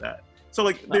him like that. So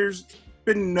like, there's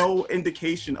been no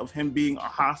indication of him being a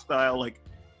hostile, like,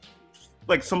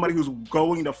 like somebody who's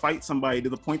going to fight somebody to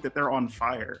the point that they're on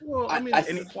fire. Well, I mean, At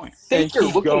any point. think you're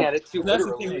keep looking going. at it too That's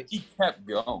the thing, literally. like, he kept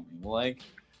going. Like,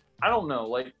 I don't know.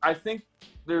 Like, I think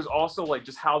there's also like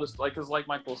just how this, like, because like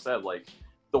Michael said, like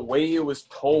the way it was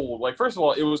told. Like, first of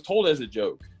all, it was told as a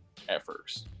joke at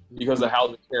first because of how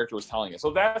the character was telling it.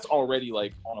 So that's already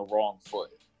like on a wrong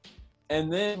foot.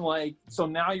 And then like, so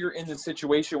now you're in this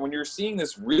situation when you're seeing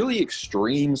this really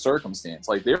extreme circumstance.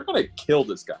 Like, they're gonna kill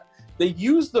this guy. They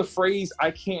use the phrase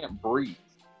 "I can't breathe"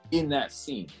 in that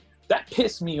scene. That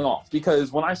pissed me off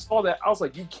because when I saw that, I was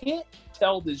like, you can't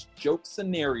tell this joke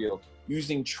scenario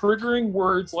using triggering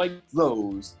words like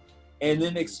those and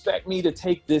then expect me to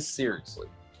take this seriously.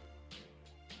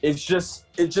 It just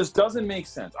doesn't make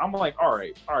sense. I'm like, all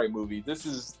right, movie. This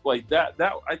is like that.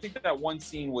 I think that one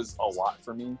scene was a lot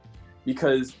for me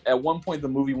because at one point the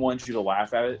movie wanted you to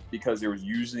laugh at it because they were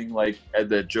using like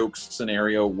the joke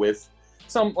scenario with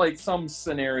some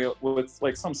scenario with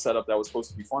like some setup that was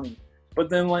supposed to be funny. But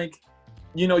then like,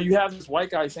 you know, you have this white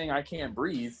guy saying "I can't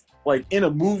breathe" like in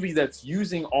a movie that's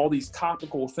using all these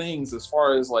topical things as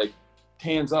far as like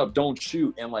hands up, don't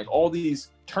shoot, and like all these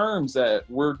terms that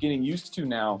we're getting used to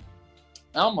now.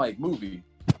 I'm like, movie,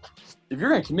 if you're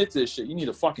gonna commit to this shit, you need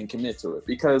to fucking commit to it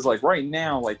because like right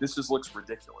now, like this just looks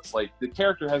ridiculous. Like the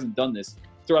character hasn't done this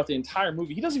throughout the entire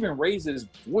movie. He doesn't even raise his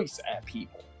voice at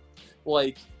people,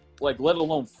 like let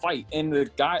alone fight. And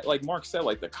the guy, like Mark said,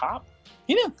 like the cop,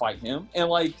 he didn't fight him, and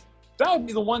like that would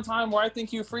be the one time where I think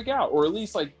he would freak out, or at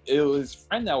least like it was his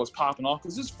friend that was popping off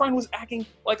because his friend was acting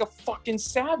like a fucking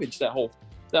savage that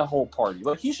whole party.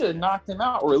 Like he should have knocked him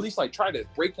out, or at least like tried to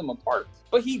break them apart,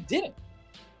 but he didn't.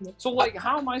 So like,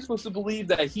 how am I supposed to believe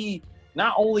that he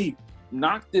not only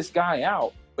knocked this guy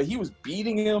out, but he was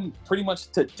beating him pretty much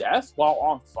to death while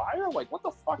on fire? Like, what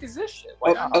the fuck is this shit?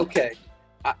 Like, Okay,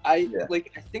 I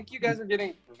think you guys are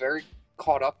getting very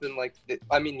caught up in like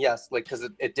I mean, yes, like because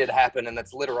it did happen and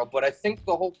that's literal, but I think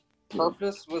the whole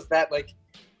purpose was that like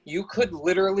you could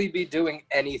literally be doing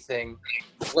anything,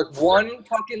 like one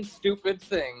fucking stupid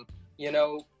thing, you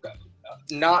know,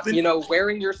 not, you know,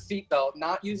 wearing your seatbelt,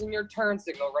 not using your turn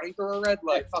signal, running through a red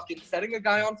light, fucking setting a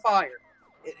guy on fire.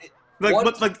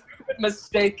 One stupid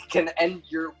mistake can end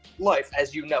your life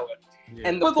as you know it. Yeah.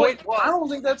 And the point was, I don't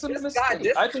think that's a mistake.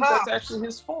 I think that's actually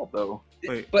his fault, though.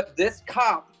 But this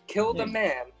cop killed a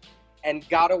man and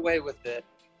got away with it.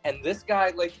 And this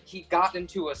guy, like, he got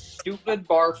into a stupid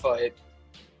bar fight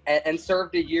and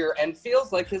served a year and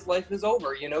feels like his life is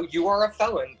over. You know, you are a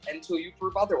felon until you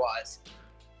prove otherwise.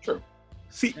 True.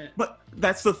 See, but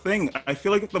that's the thing. I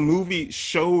feel like if the movie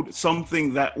showed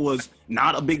something that was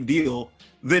not a big deal,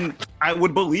 then I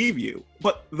would believe you.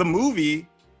 But the movie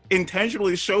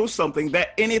intentionally shows something that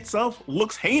in itself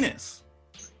looks heinous.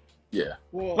 Yeah.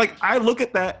 Well, like I look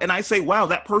at that and I say, wow,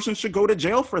 that person should go to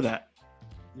jail for that.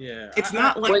 Yeah. It's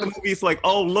not like the movie's like,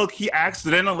 oh, look, he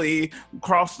accidentally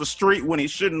crossed the street when he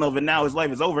shouldn't have and now his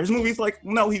life is over. His movie's like,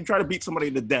 no, he tried to beat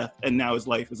somebody to death and now his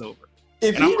life is over.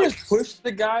 If he just pushed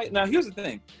the guy, now here's the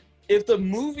thing. If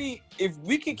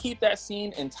we could keep that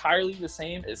scene entirely the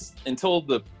same as until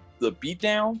the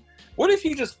beatdown, what if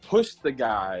he just pushed the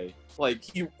guy? Like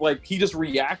he just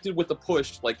reacted with the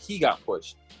push, like he got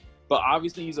pushed. But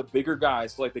obviously he's a bigger guy,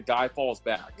 so like the guy falls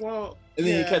back. Well, and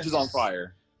then he catches on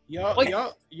fire. Y'all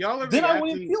are then I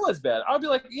wouldn't feel as bad. I'd be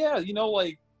like, yeah, you know,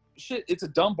 like shit, it's a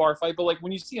dumb bar fight, but like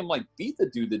when you see him like beat the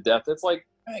dude to death, it's like,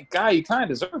 hey, guy, you kind of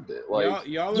deserved it. Like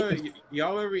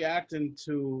y'all are reacting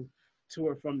to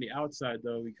it from the outside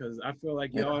though, because I feel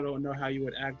like y'all don't know how you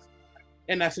would act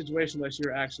in that situation unless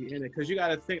you're actually in it. Because you got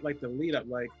to think like the lead up,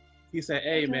 like he said,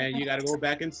 hey man, you got to go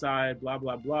back inside, blah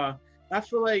blah blah. I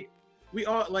feel like we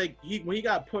all like when he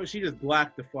got pushed, he just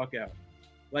blacked the fuck out.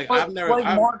 Like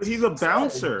he's a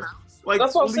bouncer. Like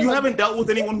you haven't dealt with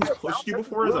anyone who's pushed you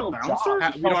before as a bouncer.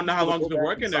 We don't know how long he's been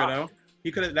working there though.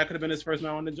 That could have been his first night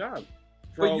on the job.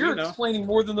 But you're explaining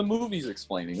more than the movie's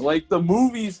explaining. Like the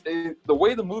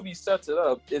way the movie sets it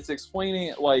up, it's explaining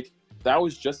it like that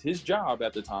was just his job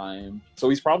at the time. So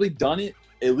he's probably done it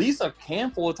at least a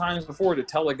handful of times before to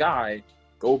tell a guy,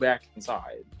 go back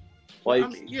inside. Like, I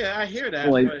mean, yeah, I hear that.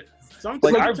 Like, but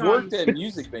sometimes I've worked at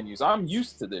music venues. I'm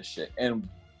used to this shit. And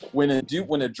when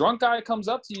a drunk guy comes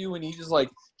up to you and he just like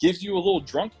gives you a little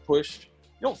drunk push,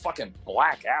 you don't fucking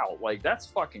black out. Like that's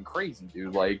fucking crazy,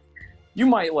 dude. Like you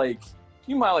might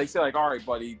say like, all right,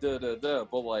 buddy,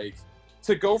 but like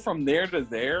to go from there to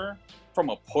there from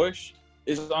a push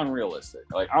is unrealistic.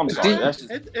 Like I'm sorry.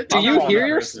 Do you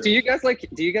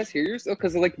guys hear yourself?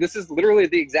 Because like this is literally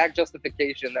the exact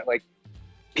justification that like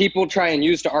people try and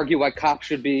use to argue why cops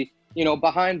should be, you know,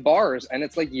 behind bars. And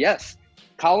it's like, yes,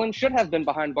 Colin should have been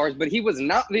behind bars, but he was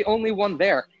not the only one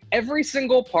there. every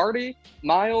single party,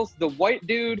 Miles, the white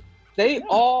dude, they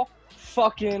all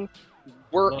fucking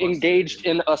were engaged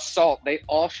in assault. They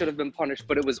all should have been punished,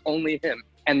 but it was only him.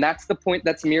 And that's the point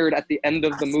that's mirrored at the end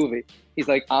of the movie. He's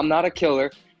like, I'm not a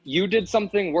killer. You did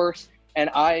something worse, and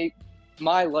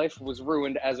my life was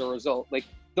ruined as a result. Like,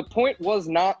 the point was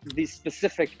not the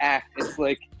specific act. It's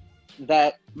like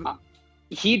that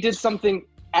he did something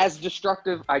as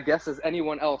destructive, I guess, as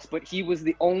anyone else, but he was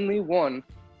the only one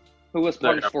who was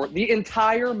punished for it. The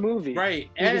entire movie. Right.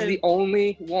 He was the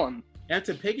only one. And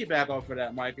to piggyback off of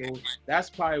that, Michael, that's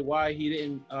probably why he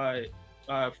didn't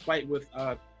fight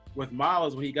with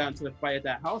Miles when he got into the fight at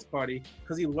that house party,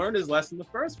 because he learned his lesson the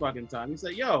first fucking time. He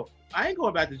said, yo, I ain't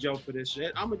going back to jail for this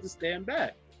shit. I'm gonna just stand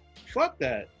back. Fuck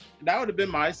that. That would have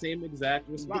been my same exact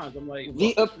response. I'm like,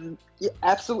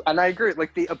 absolutely, and I agree.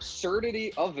 Like, the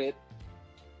absurdity of it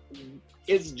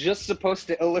is just supposed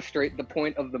to illustrate the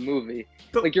point of the movie.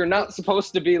 Like, you're not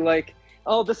supposed to be like,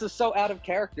 oh, this is so out of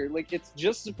character. Like, it's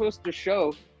just supposed to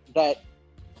show that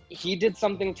he did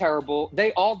something terrible.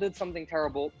 They all did something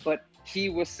terrible, but he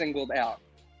was singled out.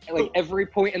 Like, every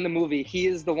point in the movie, he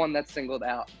is the one that's singled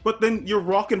out. But then you're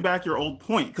walking back your old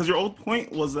point, because your old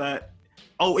point was that,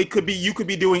 oh, it could be, you could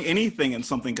be doing anything and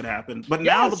something could happen. But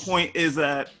now the point is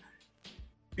that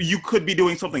you could be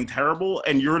doing something terrible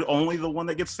and you're only the one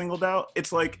that gets singled out.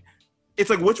 It's like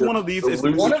which one of these is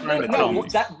Lucy trying to tell me?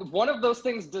 One of those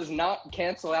things does not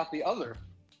cancel out the other.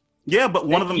 Yeah, but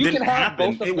one of them didn't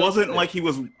happen. It wasn't like he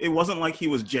was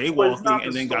jaywalking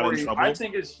and then got in trouble. I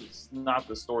think it's just not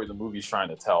the story the movie's trying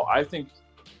to tell. I think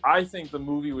the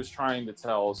movie was trying to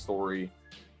tell a story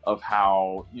of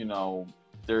how, you know,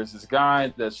 there's this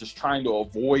guy that's just trying to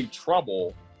avoid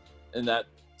trouble, and that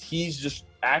he's just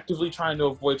actively trying to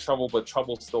avoid trouble, but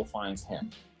trouble still finds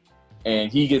him.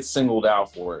 And he gets singled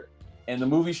out for it. And the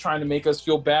movie's trying to make us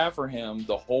feel bad for him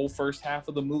the whole first half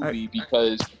of the movie,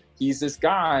 because he's this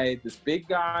guy, this big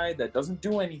guy that doesn't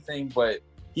do anything, but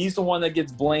he's the one that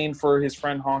gets blamed for his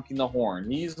friend honking the horn.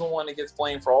 He's the one that gets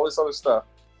blamed for all this other stuff.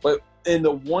 But in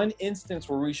the one instance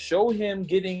where we show him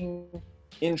getting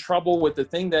in trouble with the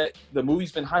thing that the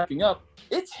movie's been hyping up,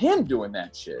 it's him doing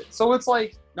that shit. So it's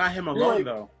like, not him alone,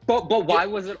 though. But why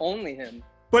was it only him?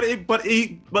 But at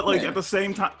the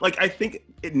same time, like, I think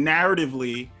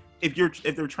narratively, if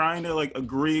they're trying to like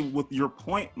agree with your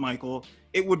point, Michael,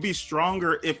 it would be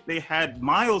stronger if they had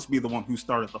Miles be the one who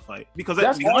started the fight, because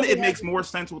it makes more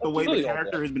sense with the way the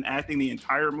character has been acting the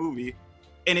entire movie,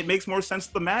 and it makes more sense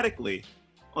thematically.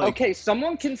 Like, okay,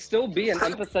 someone can still be an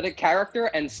empathetic character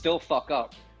and still fuck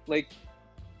up. Like,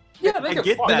 yeah, I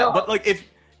get that, but like if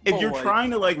you're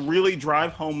trying to like really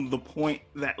drive home the point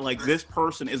that like this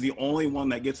person is the only one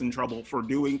that gets in trouble for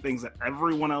doing things that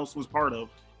everyone else was part of,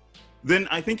 then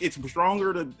I think it's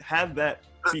stronger to have that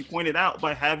be pointed out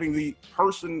by having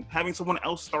someone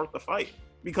else start the fight,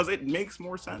 because it makes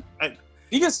more sense.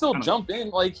 He could still jump in,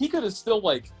 like he could have still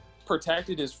like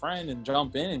protected his friend and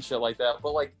jump in and shit like that,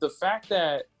 but like the fact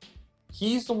that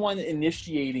he's the one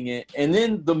initiating it, and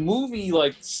then the movie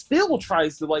like still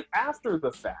tries to, like, after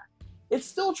the fact, it's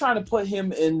still trying to put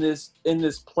him in this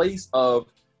place of,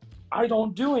 I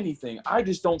don't do anything, I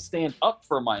just don't stand up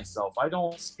for myself, I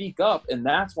don't speak up, and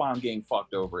that's why I'm getting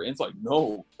fucked over. And it's like,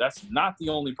 no, that's not the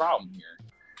only problem here.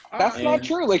 That's not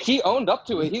true. Like, he owned up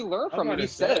to it. He learned from it. He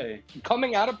said,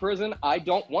 coming out of prison, I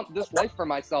don't want this life for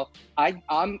myself.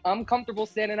 I'm comfortable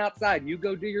standing outside. You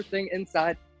go do your thing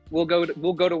inside. We'll go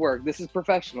to work. This is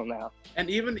professional now. And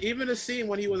even the scene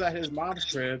when he was at his mom's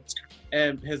crib,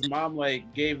 and his mom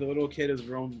like gave the little kid his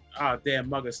room. Ah, damn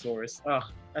Muggasaurus.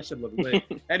 That should look lit.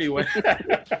 Anyway,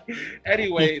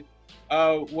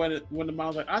 when the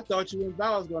mom's like, I thought you and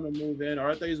Val was going to move in, or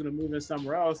I thought you was going to move in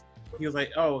somewhere else. He was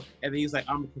like, oh, and then he's like,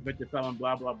 I'm a convicted felon,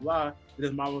 blah blah blah. And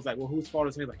his mom was like, well, whose fault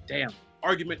is it? He's like, damn.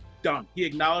 Argument done. He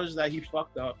acknowledged that he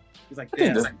fucked up. He's like,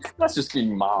 damn. That's just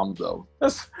being mom, though.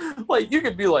 That's like, you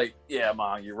could be like, yeah,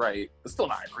 mom, you're right, but still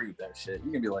not agree with that shit.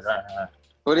 You can be like,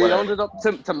 But he owned it up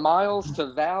to Miles,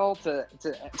 to Val, to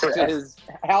his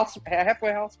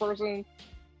halfway house person.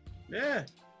 Yeah.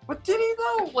 But did he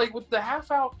though? Like with the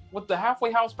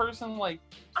halfway house person, like,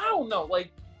 I don't know.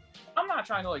 Like, I'm not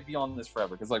trying to like be on this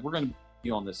forever, because like we're gonna be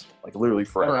on this like literally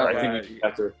forever. Right.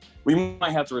 I think we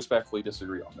might have to respectfully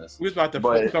disagree on this. We was about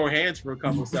to throw hands for a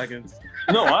couple seconds.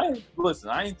 No, I ain't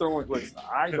throwing. Listen,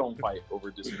 I don't fight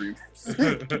over disagreements.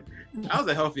 That was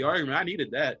a healthy argument. I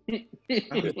needed that.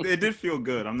 It did feel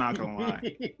good. I'm not gonna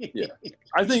lie. Yeah,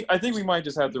 I think we might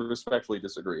just have to respectfully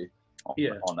disagree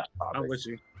on that topic. I'm with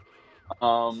you.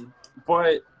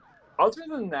 But other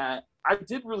than that, I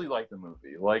did really like the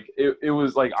movie. Like it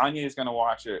was like Anya is gonna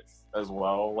watch it as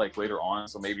well, like later on,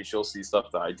 so maybe she'll see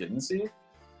stuff that I didn't see.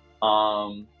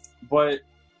 But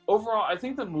overall, I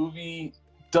think the movie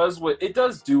does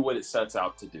do what it sets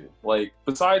out to do. Like,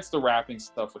 besides the rapping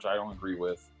stuff, which I don't agree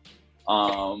with,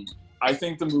 I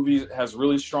think the movie has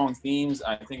really strong themes.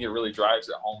 I think it really drives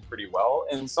it home pretty well,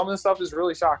 and some of the stuff is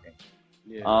really shocking.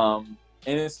 Yeah.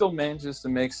 And it still manages to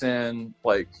mix in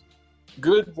like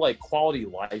good like quality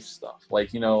life stuff.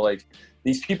 Like, you know, like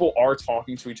these people are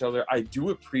talking to each other. I do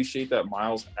appreciate that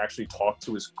Miles actually talked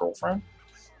to his girlfriend,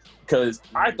 because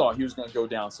I thought he was going to go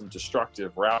down some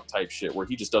destructive rap type shit where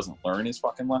he just doesn't learn his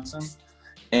fucking lesson.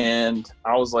 And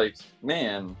I was like,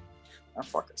 man, that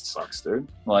fucking sucks, dude.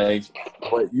 Like,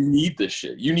 but you need this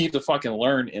shit. You need to fucking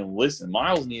learn and listen.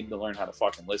 Miles needed to learn how to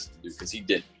fucking listen, dude, because he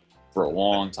did for a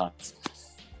long time.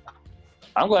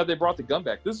 I'm glad they brought the gun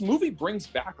back. This movie brings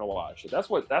back a lot of shit. That's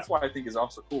why I think is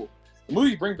also cool. The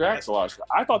movie brings back a lot of shit.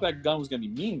 I thought that gun was going to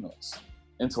be meaningless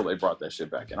until they brought that shit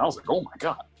back in. I was like, oh my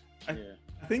God. I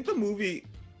think the movie,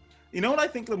 you know what I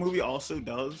think the movie also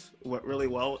does really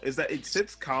well is that it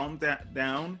sits calm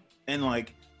down, and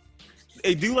like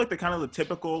they do like the kind of the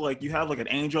typical, like you have like an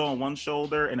angel on one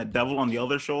shoulder and a devil on the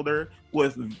other shoulder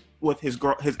with his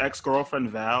ex-girlfriend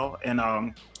Val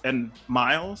and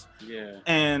Miles.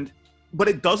 Yeah. But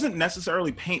it doesn't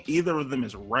necessarily paint either of them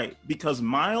as right, because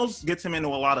Miles gets him into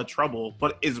a lot of trouble,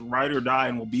 but is ride or die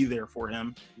and will be there for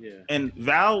him. Yeah. And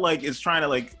Val like is trying to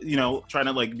like, you know,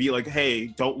 be like, hey,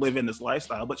 don't live in this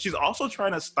lifestyle. But she's also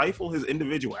trying to stifle his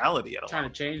individuality at all. Trying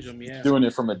to change him, yeah. Doing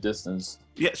it from a distance.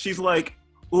 Yeah, she's like,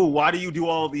 ooh, why do you do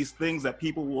all these things that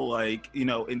people will like, you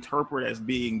know, interpret as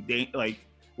being like,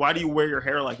 why do you wear your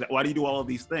hair like that? Why do you do all of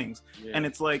these things? Yeah. And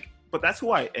it's like, but that's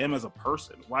who I am as a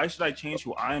person. Why should I change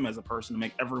who I am as a person to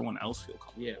make everyone else feel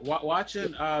comfortable? Yeah,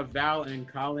 watching Val and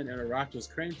Colin interact was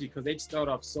cringy because they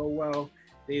started off so well.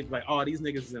 They'd like, oh, these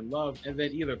niggas is in love. And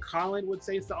then either Colin would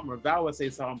say something or Val would say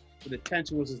something, but the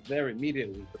tension was just there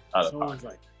immediately. Someone's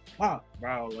like, fuck,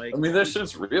 bro. Like, I mean, that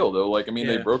shit's real, though. Like, I mean,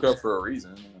 they broke up for a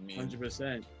reason. I mean,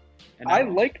 100%. And I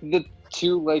like the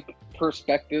two, like,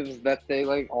 perspectives that they,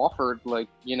 like, offered. Like,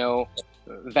 you know,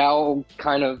 Val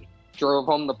kind of drove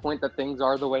home the point that things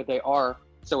are the way they are,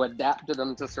 so adapt to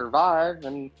them to survive,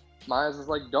 and Miles is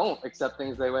like, don't accept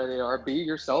things the way they are, be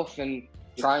yourself and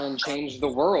try and change the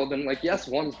world. And like, yes,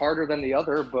 one's harder than the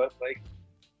other, but like,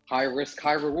 high risk,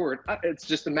 high reward. It's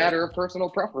just a matter of personal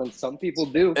preference. Some people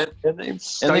do and they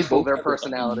stifle their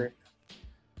personality.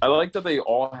 I like that they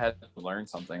all had to learn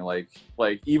something. Like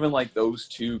even like those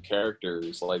two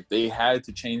characters, like they had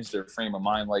to change their frame of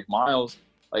mind. Like Miles,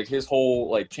 like his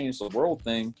whole like change the world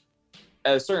thing.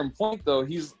 At a certain point, though,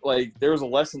 he's like, there was a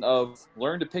lesson of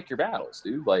learn to pick your battles,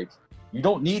 dude. Like, you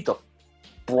don't need to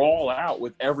brawl out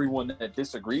with everyone that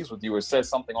disagrees with you or says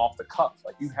something off the cuff.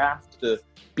 Like, you have to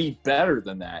be better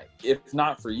than that, if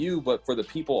not for you, but for the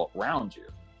people around you.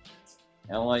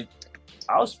 And like,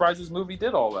 I was surprised this movie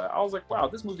did all that. I was like, wow,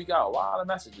 this movie got a lot of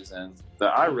messages in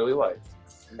that I really liked.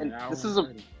 And this is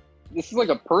like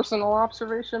a personal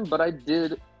observation, but I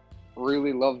did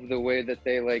really love the way that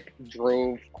they like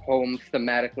drove home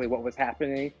thematically what was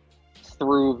happening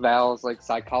through Val's like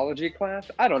psychology class.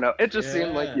 I don't know. It just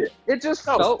seemed like it just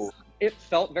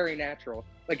felt very natural,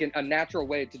 like a natural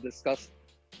way to discuss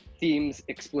themes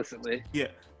explicitly. Yeah.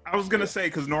 I was gonna say,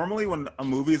 because normally when a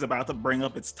movie is about to bring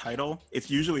up its title, it's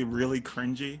usually really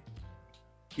cringy,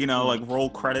 you know, like roll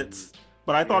credits.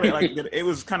 But I thought it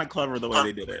was kind of clever the way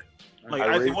they did it. Like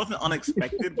it wasn't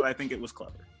unexpected, but I think it was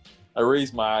clever. I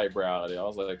raised my eyebrow at it. I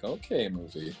was like, okay,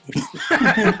 movie.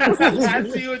 I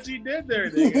see what you did there,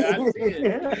 nigga. I see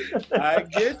it. I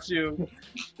get you.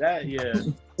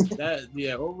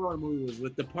 Overall, the movie was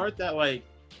with the part that like,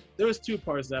 there was two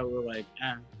parts that were like,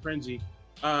 cringy.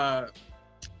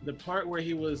 The part where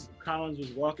Collins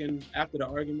was walking after the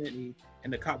argument,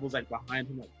 and the cop was like behind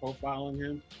him, like profiling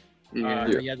him.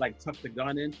 He had like tucked the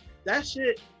gun in. That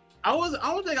shit, I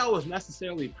don't think I was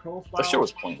necessarily profiled. That shit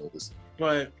was pointless.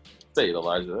 But say it,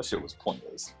 Elijah. That shit was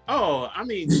pointless. Oh, I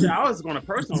mean, I was going to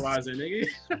personalize it,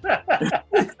 nigga.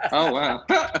 Oh wow.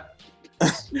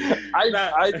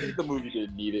 I think the movie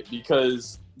didn't need it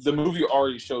because the movie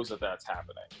already shows that that's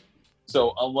happening.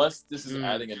 So unless this is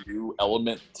adding a new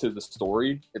element to the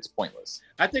story, it's pointless.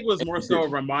 I think it was more so a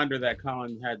reminder that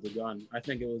Colin had the gun. I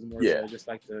think it was more so just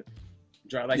like the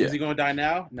drive. Like, is he going to die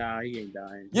now? Nah, he ain't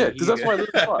dying. Yeah, because that's why I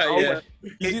thought.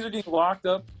 He's either getting locked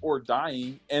up or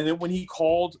dying. And then when he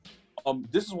called,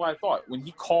 this is what I thought. When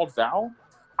he called Val,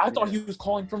 I thought he was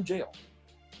calling from jail.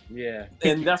 Yeah.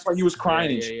 And that's why he was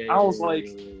crying. I was like,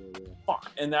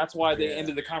 fuck. And that's why they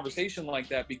ended the conversation like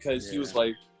that, because he was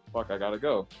like, fuck, I gotta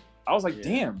go. I was like,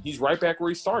 damn, he's right back where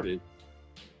he started.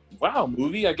 Wow,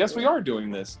 movie, I guess we are doing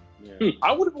this.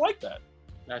 I would have liked that.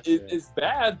 it's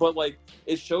bad, but like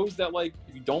it shows that like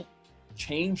if you don't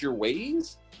change your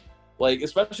ways, like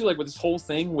especially like with this whole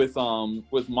thing with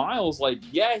Miles, like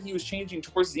yeah, he was changing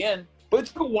towards the end, but it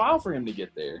took a while for him to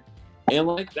get there. And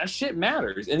like that shit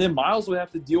matters. And then Miles would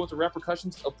have to deal with the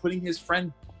repercussions of putting his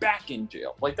friend back in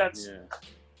jail. Like that's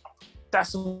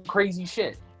some crazy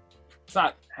shit. It's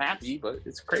not happy, but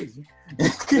it's crazy.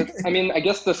 I mean, I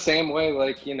guess the same way,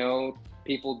 like, you know,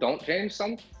 people don't change.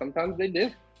 Sometimes they do.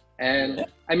 And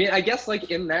I mean, I guess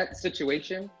like in that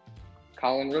situation,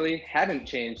 Colin really hadn't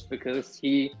changed because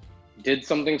he did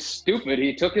something stupid.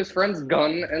 He took his friend's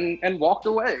gun and walked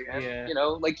away. And, you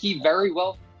know, like he very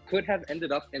well could have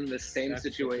ended up in the same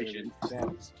situation.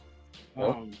 As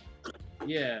I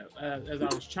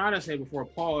was trying to say before,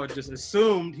 Paul just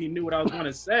assumed he knew what I was going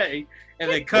to say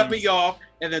and then cut me off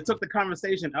and then took the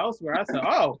conversation elsewhere. I said,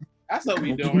 oh, that's what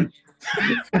we doing.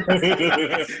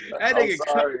 that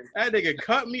nigga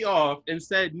cut me off and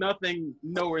said nothing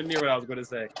nowhere near what I was going to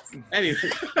say. Anyway,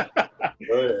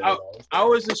 I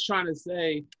was just trying to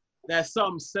say that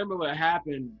something similar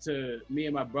happened to me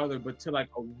and my brother, but to like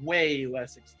a way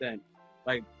less extent,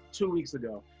 like 2 weeks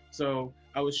ago. So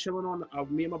I was chilling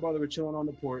me and my brother were chilling on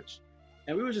the porch,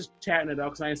 and we were just chatting it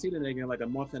up because I ain't seen the nigga in like a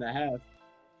month and a half.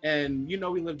 And you know,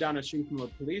 we live down the street from a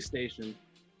police station.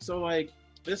 So like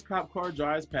this cop car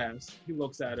drives past, he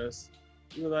looks at us.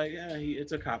 We're like, yeah,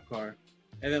 it's a cop car.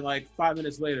 And then like 5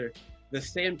 minutes later, the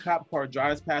same cop car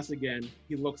drives past again.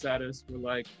 He looks at us. We're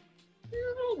like, a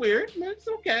little weird, but it's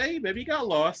okay. Maybe he got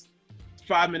lost.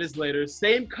 5 minutes later,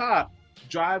 same cop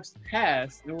drives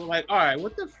past, and we're like, all right,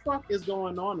 what the fuck is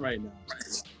going on right now?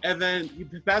 And then you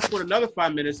fast forward another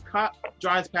 5 minutes, cop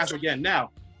drives past again.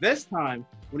 Now, this time,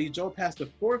 when he drove past the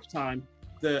fourth time,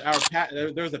 there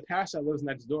was a pastor that lives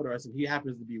next door to us, and he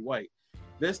happens to be white.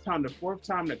 This time, the fourth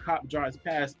time the cop drives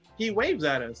past, he waves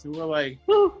at us, and we're like,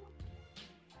 where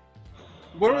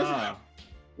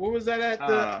was that at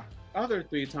the other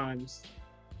 3 times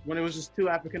when it was just 2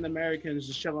 African Americans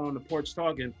just chilling on the porch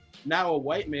talking? Now a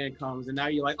white man comes, and now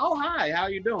you're like, oh, hi, how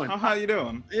you doing? Oh, how you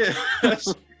doing? Yeah.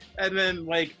 And then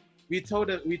like we told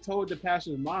the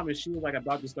pastor's mom, and she was like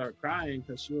about to start crying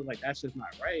because she was like, that's just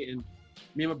not right. And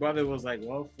me and my brother was like,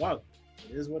 well, fuck,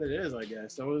 it is what it is, I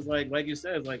guess. So it was like you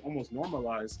said, it's like almost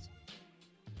normalized.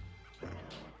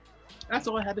 That's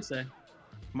all I had to say.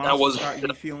 Monster,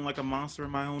 you feeling like a monster in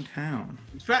my own town.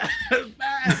 Fast,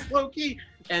 low key,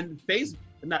 and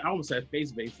I almost said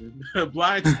face bases,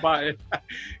 blind spotted.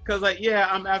 Cause like, yeah,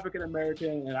 I'm African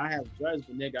American and I have dreads,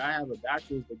 but nigga, I have a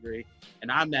bachelor's degree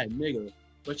and I'm that nigga.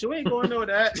 But you ain't gonna know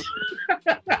that.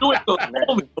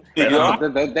 They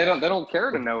don't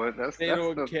care to know it. They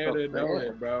don't care to know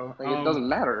it, bro. Like, it doesn't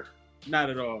matter. Not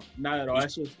at all.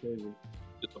 That's just crazy.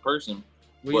 Just a person.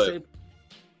 What you say?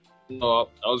 No,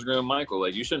 I was agreeing with Michael.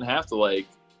 Like, you shouldn't have to like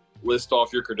list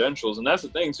off your credentials, and that's the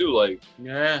thing too. Like,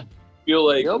 yeah, I feel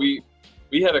like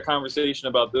we had a conversation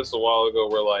about this a while ago,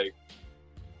 where like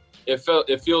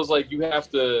it feels like you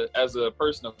have to, as a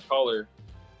person of color,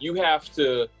 you have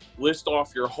to list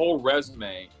off your whole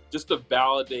resume just to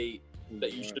validate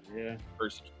that you should be a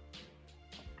person.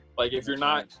 Like, if you're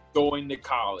not going to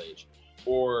college,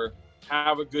 or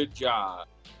have a good job,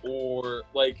 or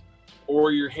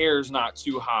your hair's not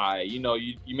too high, you know,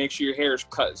 you make sure your hair's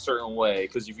cut a certain way,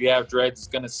 because if you have dreads, it's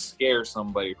gonna scare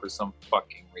somebody for some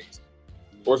fucking reason.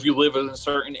 Or if you live in a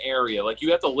certain area, like,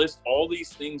 you have to list all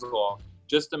these things off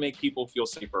just to make people feel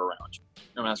safer around you.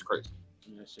 I mean, that's crazy.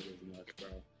 That shit is nuts,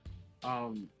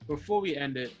 bro. Before we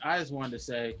end it, I just wanted to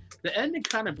say the ending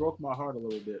kind of broke my heart a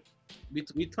little bit.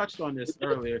 We touched on this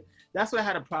earlier. That's what I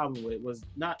had a problem with. Was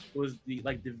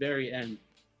the very end,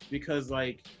 because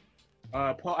like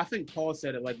Paul, I think Paul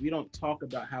said it, like, we don't talk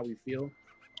about how we feel.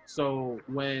 So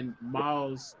when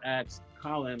Miles asks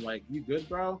Colin, like, you good,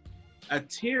 bro? A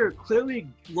tear clearly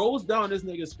rolls down this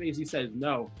nigga's face. He says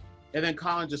no, and then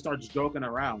Colin just starts joking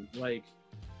around. Like,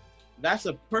 that's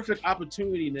a perfect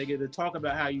opportunity, nigga, to talk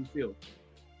about how you feel.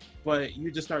 But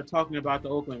you just start talking about the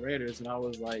Oakland Raiders, and I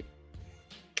was like,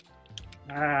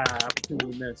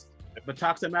 opportunity missed. But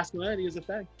toxic masculinity is a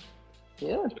thing.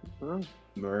 Yeah.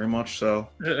 Very much so.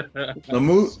 The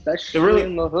movie, especially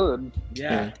in the hood.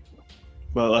 Yeah.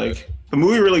 But like, the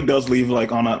movie really does leave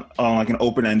like on like an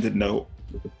open-ended note.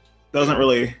 Doesn't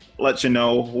really let you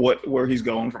know where he's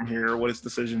going from here, what his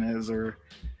decision is, or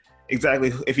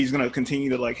exactly if he's gonna continue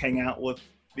to like hang out with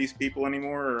these people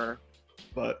anymore.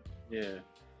 But you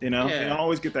don't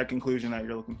always get that conclusion that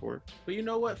you're looking for. But you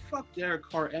know what? Fuck Derek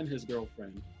Carr and his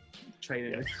girlfriend.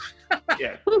 Traded.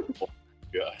 Yeah.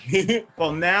 guy.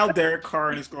 Well, now Derek Carr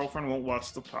and his girlfriend won't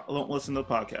listen to the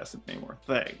podcast anymore.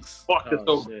 Thanks. Fuck this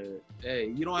Oh, over. shit.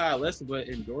 Hey, you don't gotta listen, but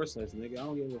endorse us, nigga. I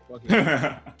don't give a fuck.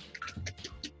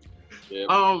 Yeah,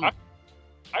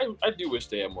 I do wish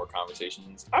they had more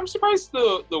conversations. I'm surprised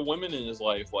the women in his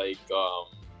life, like,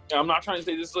 I'm not trying to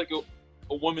say this is like a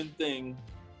woman thing.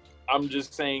 I'm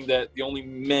just saying that the only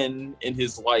men in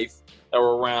his life that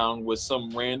were around was some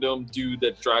random dude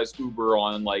that drives Uber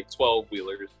on like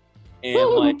 12-wheelers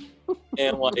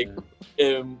and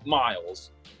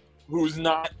Miles, who's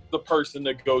not the person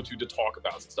to go to talk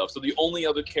about stuff. So the only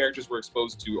other characters we're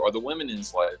exposed to are the women in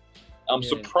his life. I'm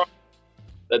surprised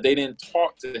that they didn't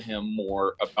talk to him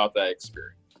more about that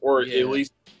experience, or at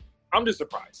least I'm just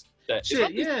surprised that his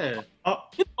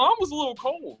mom was a little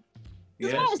cold.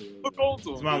 His mom was a little cold to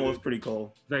him. His mom was pretty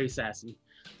cold. Very sassy.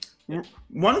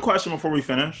 One question before we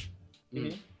finish.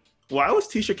 Mhm. Why was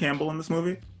Tisha Campbell in this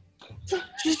movie?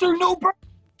 She's her no bro.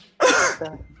 She's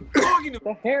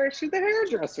the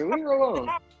hairdresser. Leave her alone.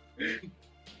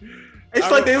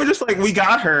 It's like they were just like, we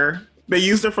got her. They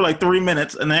used her for like 3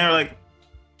 minutes, and they were like,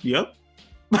 "Yep."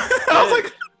 I was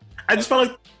like, I just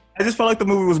felt like the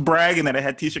movie was bragging that it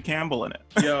had Tisha Campbell in it.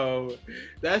 Yo,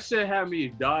 that shit had me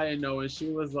dying though. And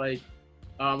she was like,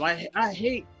 I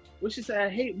hate what she said. I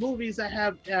hate movies that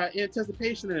have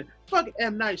anticipation in it. Fuck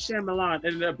M. Night Shyamalan.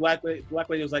 And the black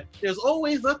lady was like, "There's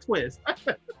always a twist."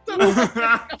 Right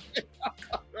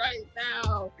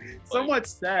now, so much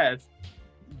sass.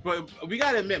 But we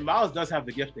gotta admit, Miles does have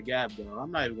the gift of gab, though.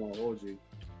 I'm not even gonna hold you.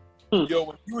 Yo,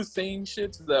 when you were saying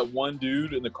shit to that one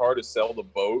dude in the car to sell the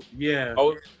boat, Yeah.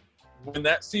 When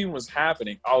that scene was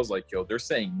happening, I was like, yo, they're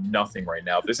saying nothing right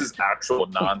now. This is actual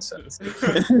nonsense.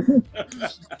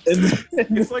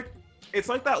 It's like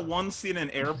that one scene in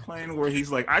Airplane where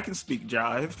he's like, "I can speak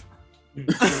jive."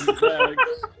 Oh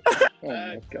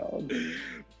my god.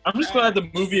 I'm just glad the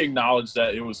movie acknowledged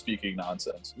that it was speaking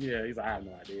nonsense. Yeah, he's like, I have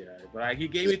no idea. But like, he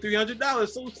gave me $300,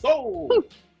 so sold.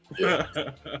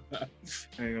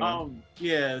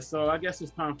 Yeah, so I guess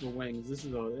it's time for wings. This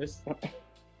is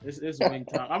it's wing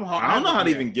time. I don't know how to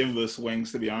even give this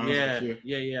wings, to be honest with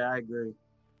you. Yeah,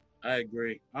 I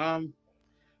agree.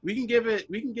 We can give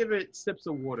it sips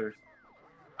of water.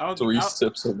 3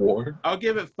 sips of water. I'll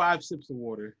give it 5 sips of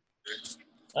water.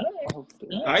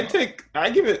 I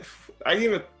give it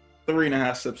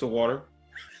 3.5 sips of water.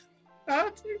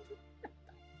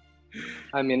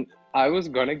 I mean, I was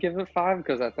gonna give it 5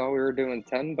 because I thought we were doing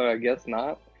 10, but I guess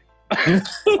not.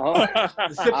 Sips of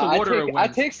water. I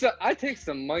take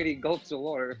some mighty gulps of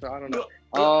water, so I don't know.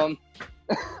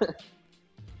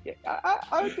 Yeah,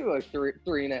 I would do like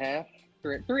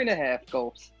 3.5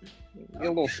 gulps. A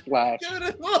little splash. Give it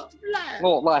a little splash.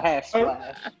 Little half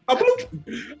splash. A bloop.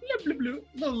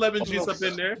 Little lemon juice up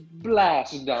in there.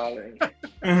 Splash, darling.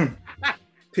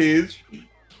 Peach.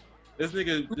 This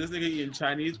nigga eating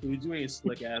Chinese food. You ain't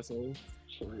slick asshole.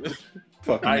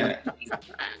 Fuck I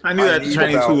knew that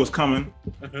Chinese food was coming.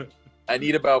 I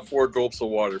need about 4 gulps of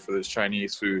water for this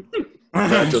Chinese food.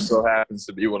 That just so happens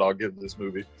to be what I'll give this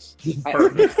movie.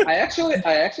 I actually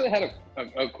had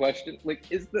a question. Like,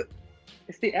 is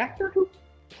the actor who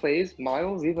plays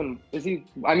Miles is he?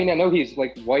 I mean, I know he's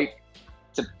like white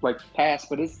to like pass,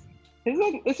 but is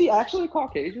he actually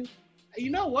Caucasian? You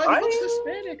know what? He looks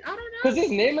Hispanic. I don't know. Because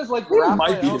his name is like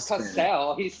Rafael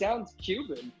Casal. He sounds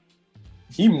Cuban.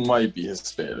 He might be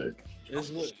Hispanic.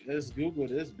 Let's Google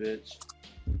this bitch.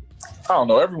 I don't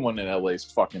know. Everyone in LA is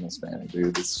fucking Hispanic,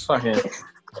 dude. It's fucking.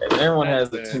 Everyone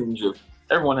has a tinge of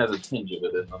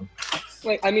it in them.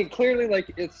 Like, I mean, clearly,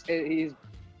 like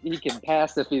he can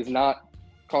pass if he's not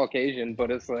Caucasian,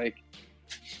 but it's like,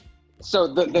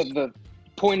 so the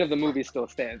point of the movie still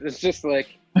stands. It's just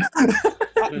like,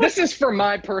 this is for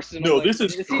my personal. No, like, this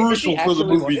is crucial for the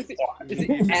movie. Is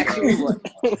he actually what?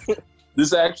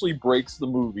 This actually breaks the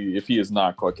movie if he is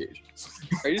not Caucasian.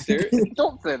 Are you serious?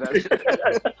 Don't say that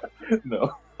shit.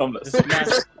 No, I'm not.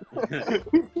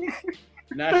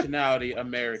 Nationality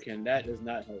American. That is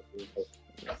not helpful.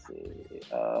 Let's see.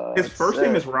 His first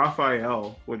name is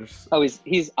Raphael, which is... Oh,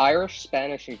 he's Irish,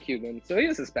 Spanish, and Cuban, so he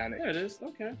is Hispanic. There it is.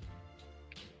 Okay.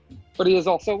 But he is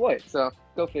also white, so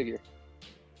go figure.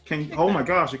 Oh my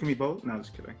gosh, it can be both? No,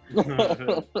 just kidding.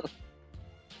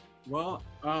 Well,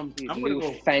 I'm These gonna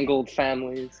go fangled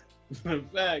families.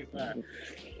 Facts.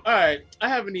 All right, I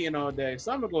haven't eaten all day,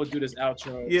 so I'm gonna go do this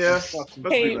outro. Yeah, let's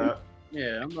do that.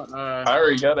 Yeah, I'm not. I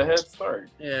already got a head start.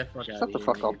 Yeah, fuck out. Shut the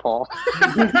fuck up, Paul.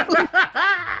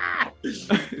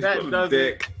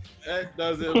 That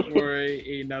does it for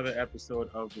another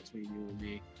episode of Between You and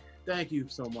Me. Thank you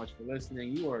so much for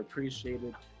listening. You are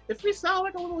appreciated. If we sound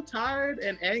like a little tired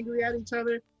and angry at each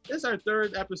other, This is our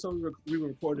third episode we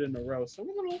recorded in a row, so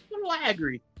we're a little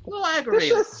angry, a little This aggravated.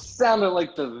 just sounded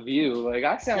like The View. Like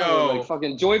I sounded like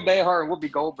fucking Joy Behar and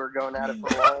Whoopi Goldberg going at it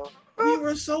for a while. We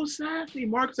were so sassy.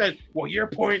 Mark said, "Well, your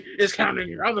point is counting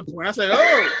your other point." I said,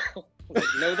 "Oh,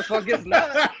 No, the fuck it's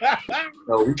not.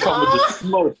 No, we come with the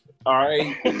smoke. All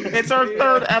right. It's our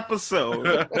third episode.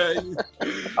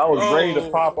 I was ready to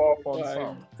pop off on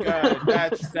something.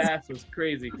 God, that was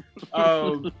crazy.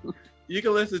 You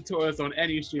can listen to us on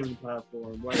any streaming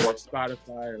platform, whether it's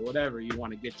Spotify or whatever you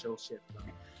want to get your shit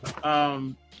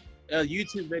from. A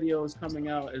YouTube video is coming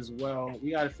out as well.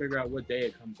 We got to figure out what day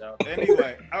it comes out.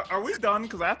 Anyway, are we done?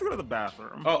 Because I have to go to the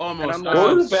bathroom. Oh, almost. And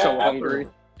Go to so bed. hungry.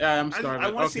 Yeah, I'm starving. I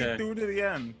want to Okay. see through to the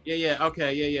end.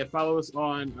 Yeah. Follow us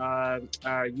on our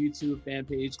YouTube fan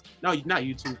page. No, not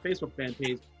YouTube. Facebook fan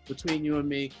page. Between You and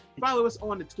Me. Follow us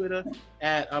on the Twitter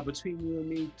at Between You and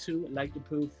Me 2, like the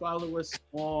poo. Follow us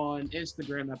on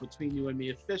Instagram at Between You and Me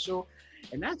Official.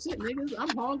 And that's it, niggas. I'm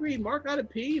hungry. Mark got to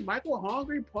pee. Michael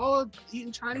hungry. Paul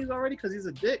eating Chinese already because he's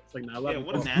a dick. It's like, nah, I love Yeah, you,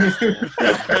 what an Paul. asshole.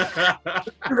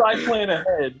 I plan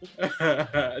ahead.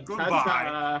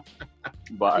 Goodbye.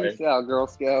 Bye. Peace out, Girl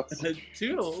Scouts.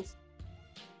 Toodles.